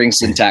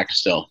hamstrings intact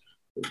still.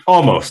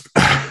 Almost.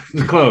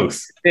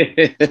 Close.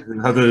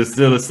 There's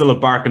still a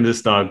bark in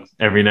this dog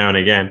every now and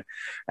again.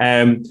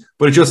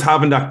 But just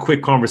having that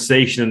quick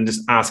conversation and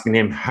just asking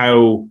him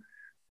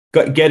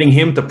getting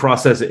him to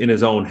process it in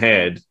his own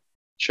head.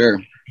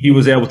 Sure. He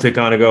was able to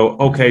kind of go,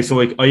 okay, so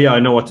like, oh yeah, I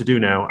know what to do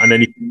now. And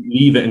then he can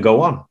leave it and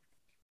go on,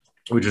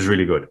 which is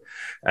really good.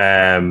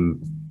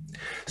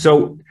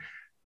 So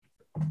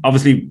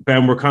obviously,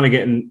 Ben,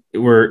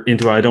 we're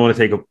into it. I don't want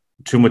to take up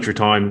too much of your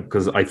time,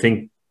 because I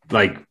think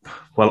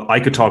I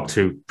could talk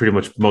to pretty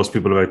much most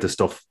people about this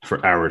stuff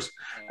for hours.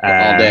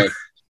 All day.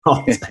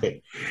 All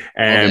day.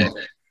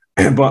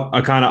 But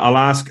I'll kind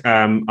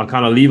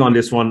of leave on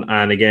this one.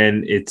 And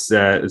again, it's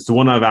the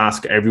one I've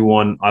asked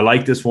everyone. I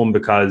like this one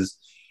because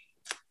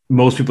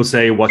most people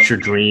say, what's your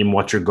dream?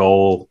 What's your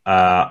goal?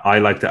 I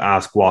like to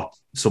ask what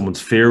someone's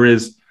fear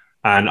is.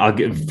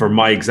 And for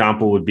my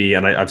example would be,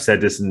 and I've said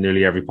this in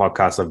nearly every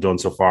podcast I've done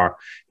so far,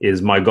 is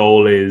my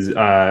goal is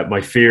my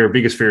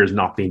biggest fear is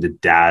not being the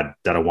dad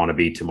that I want to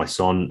be to my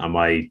son and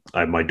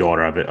my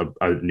daughter. I have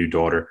a new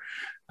daughter.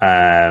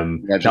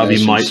 That'll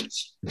be my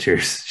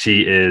cheers.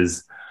 She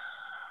is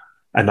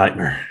a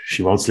nightmare.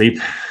 She won't sleep.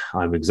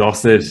 I'm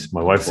exhausted.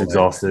 My wife's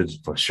exhausted,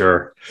 for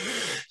sure.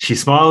 She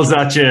smiles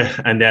at you,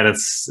 and then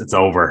it's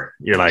over.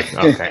 You're like,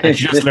 okay. And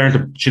she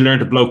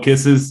learned to blow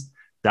kisses.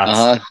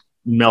 That's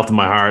melting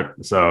my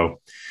heart.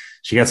 So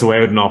she gets away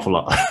with an awful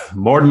lot,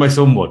 more than my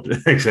son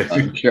would.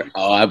 Sure.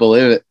 Oh, I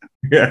believe it.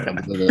 Yeah. I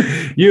believe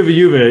it. You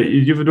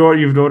have a daughter.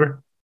 You have a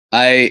daughter.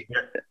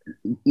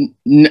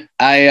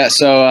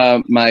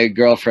 So my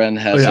girlfriend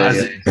has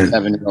a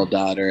 7-year-old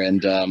daughter,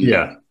 and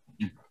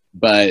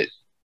but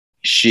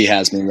she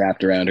has me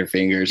wrapped around her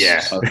fingers.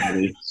 Yeah.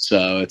 Already.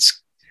 So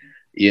it's,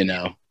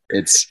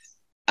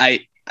 I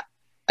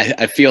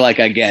feel like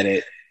I get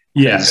it.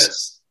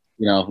 Yes.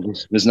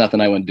 There's nothing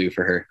I wouldn't do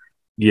for her.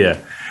 Yeah.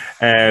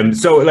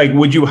 So like,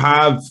 would you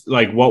have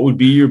what would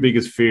be your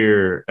biggest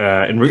fear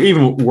in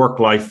even work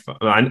life,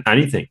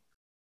 anything?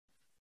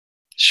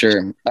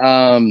 Sure.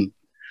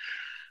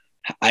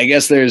 I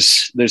guess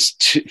there's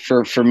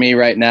two, for me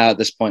right now at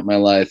this point in my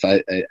life,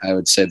 I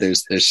would say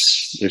there's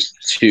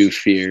two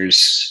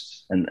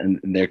fears, and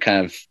they're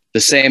kind of the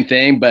same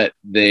thing, but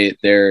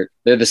they're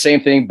the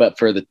same thing, but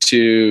for the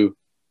two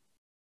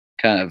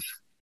kind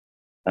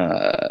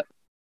of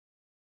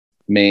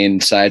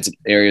main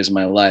areas of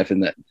my life.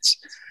 And that's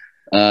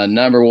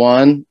number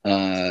one,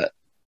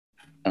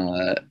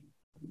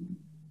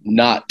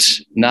 not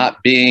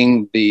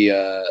being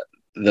the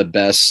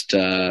best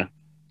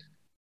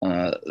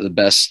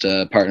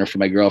partner for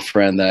my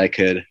girlfriend that I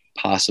could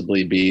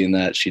possibly be and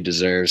that she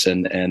deserves,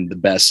 and the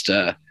best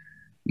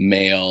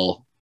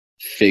male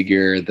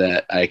figure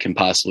that I can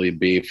possibly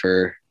be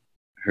for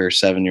her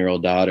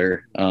 7-year-old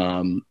daughter.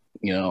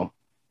 You know,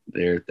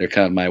 they're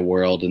kind of my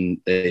world, and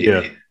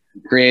they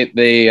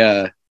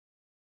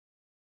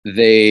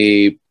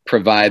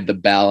provide the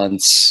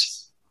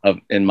balance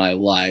in my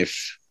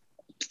life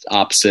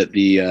opposite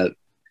the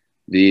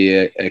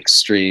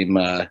extreme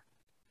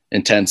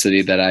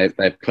intensity that I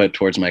put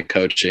towards my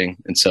coaching.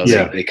 And so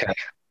they kind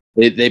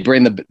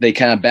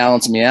of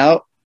balance me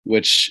out,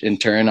 which in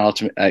turn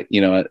ultimately, you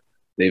know,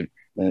 they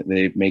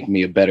make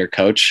me a better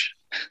coach.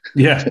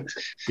 Yeah.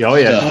 Oh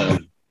yeah. So,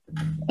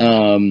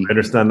 I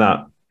understand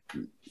that.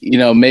 You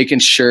know, making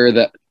sure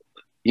that,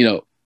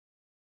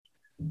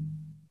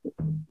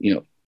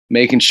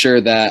 making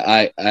sure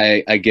that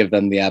I give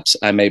them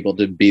I'm able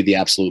to be the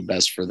absolute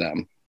best for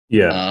them.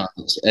 Yeah.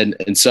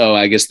 And so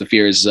I guess the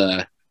fear is,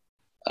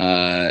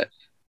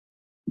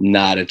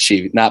 not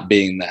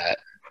being that.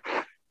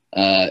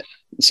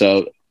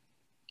 So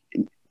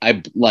I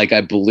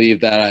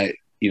believe that I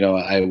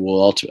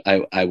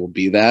will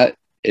be that.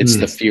 It's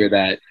the fear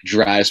that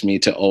drives me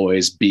to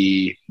always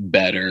be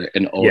better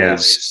and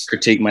always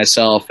critique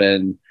myself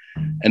and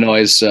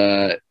always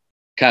kind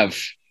of,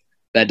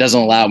 that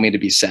doesn't allow me to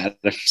be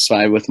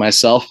satisfied with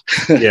myself.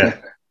 Yeah.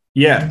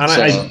 And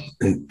I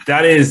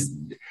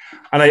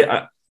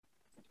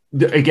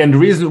again,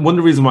 one of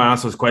the reasons why I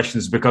ask those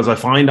questions is because I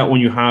find that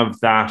when you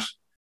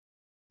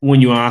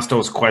ask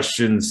those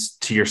questions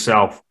to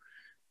yourself,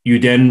 you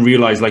then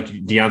realize, like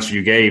the answer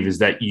you gave is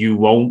that you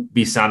won't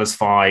be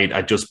satisfied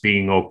at just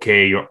being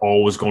okay. You're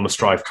always going to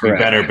strive to be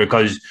better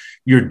because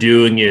you're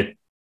doing it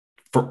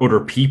for other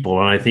people.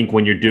 And I think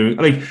when you're doing,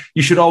 like,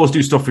 you should always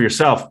do stuff for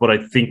yourself. But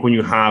I think when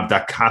you have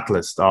that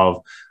catalyst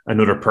of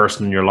another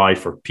person in your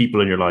life or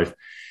people in your life,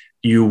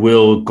 you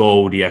will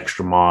go the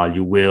extra mile.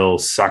 You will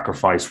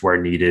sacrifice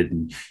where needed,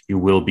 and you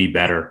will be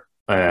better.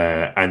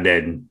 And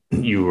then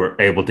you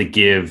are able to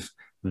give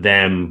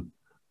them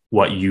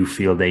what you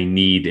feel they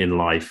need in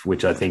life,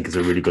 which I think is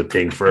a really good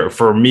thing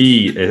for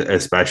me,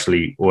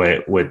 especially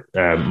with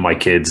my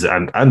kids.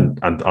 And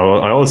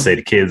I always say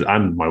the kids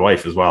and my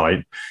wife as well.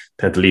 I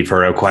tend to leave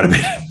her out quite a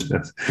bit.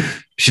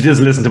 She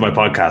doesn't listen to my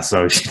podcast,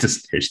 so she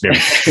never.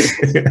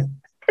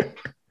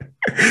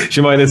 She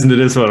might listen to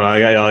this one.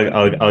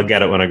 I'll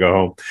get it when I go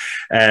home.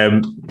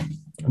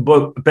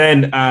 But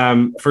Ben,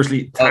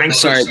 firstly, thanks.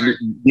 Sorry,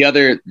 the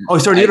other. Oh,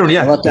 sorry, the other one.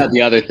 Yeah, I left out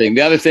the other thing.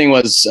 The other thing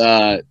was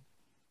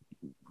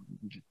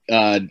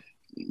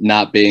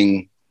not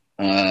being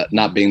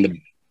the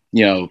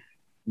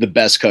the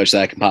best coach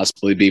that I can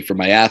possibly be for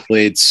my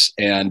athletes,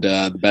 and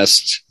the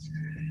best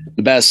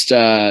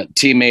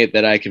teammate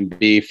that I can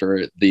be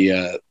for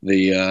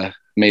the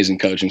amazing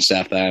coaching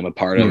staff that I'm a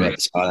part of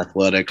at Spot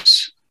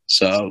Athletics.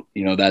 So,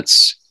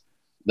 that's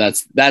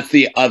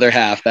the other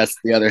half. That's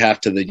the other half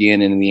to the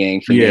yin and the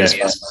yang for me.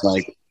 It's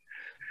like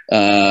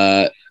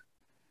the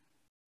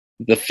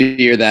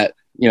fear that,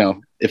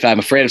 if I'm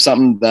afraid of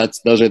something,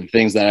 those are the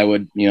things that I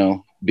would,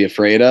 be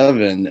afraid of.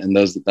 And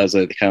those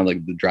are kind of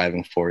like the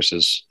driving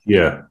forces.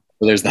 Yeah.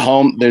 So there's the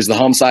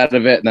home side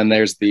of it. And then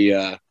there's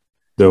the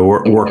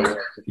work.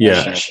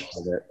 Yeah.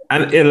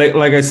 And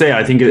like I say,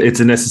 I think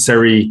it's a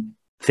necessary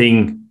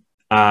thing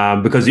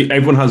because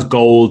everyone has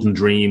goals and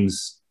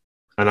dreams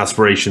and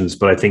aspirations,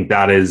 but I think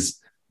that is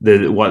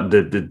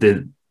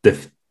the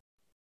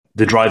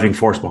driving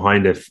force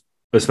behind it,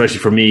 especially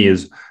for me,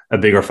 is a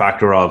bigger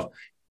factor of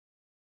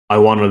I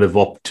want to live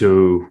up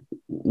to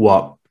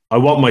what I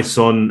want my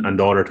son and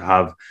daughter to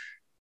have,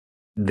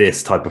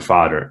 this type of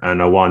father,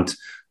 and I want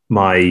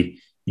my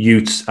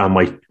youths and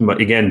my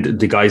again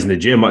the guys in the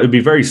gym. It'd be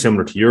very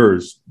similar to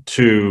yours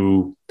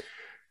to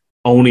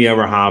only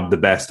ever have the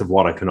best of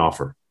what I can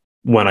offer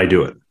when I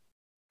do it.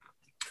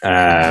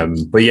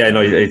 But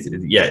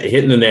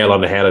hitting the nail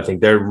on the head. I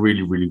think they're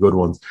really, really good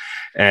ones.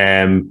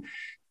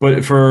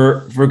 But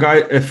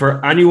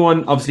for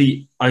anyone,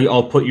 obviously,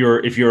 I'll put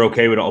if you're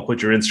okay with it, I'll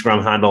put your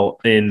Instagram handle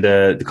in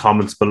the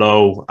comments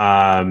below.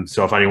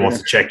 So if anyone wants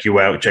to check you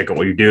out, check out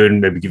what you're doing,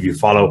 maybe give you a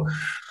follow.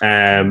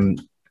 But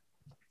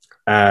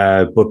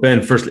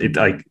Ben, firstly,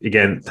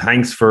 again,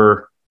 thanks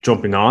for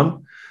jumping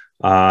on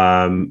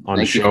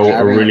the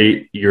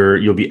show.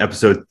 You'll be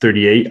episode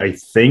 38. I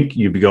think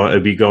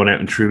it'll be going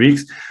out in 3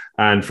 weeks.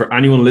 And for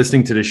anyone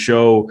listening to the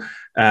show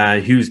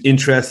who's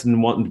interested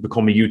in wanting to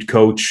become a youth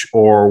coach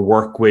or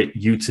work with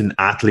youths and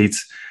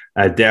athletes,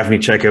 Definitely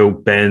check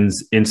out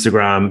Ben's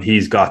Instagram.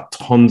 He's got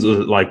tons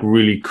of like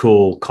really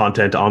cool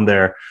content on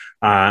there,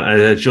 and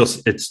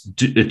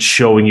it's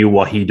showing you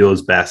what he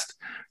does best.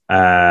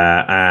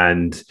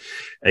 And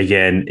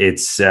again,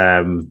 it's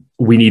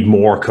we need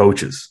more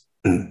coaches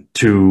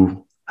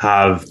to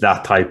have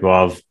that type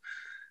of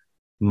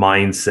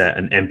mindset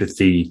and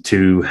empathy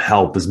to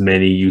help as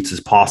many youths as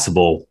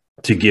possible,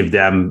 to give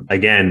them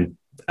again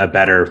a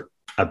better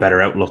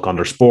outlook on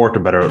their sport, a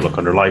better outlook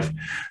on their life.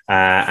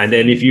 And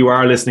then if you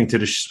are listening to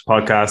this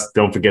podcast,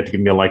 don't forget to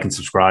give me a like and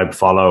subscribe,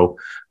 follow,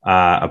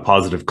 a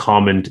positive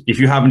comment. If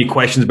you have any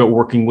questions about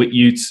working with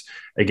youths,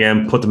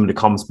 again, put them in the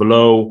comments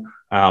below.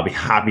 I'll be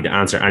happy to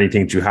answer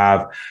anything that you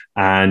have.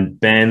 And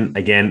Ben,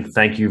 again,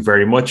 thank you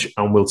very much.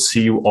 And we'll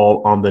see you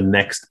all on the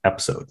next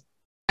episode.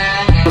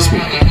 Trust me,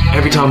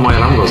 every time my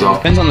alarm goes off.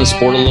 Depends on the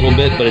sport a little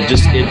bit, but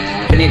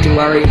I need to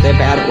worry, they're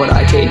bad at what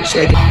I teach.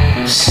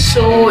 I'm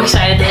so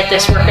excited to hit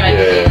this workout.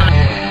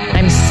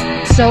 I'm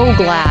so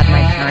glad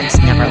my parents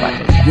never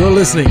let me. You're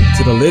listening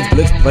to the Live,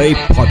 Lift, Play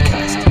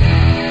podcast.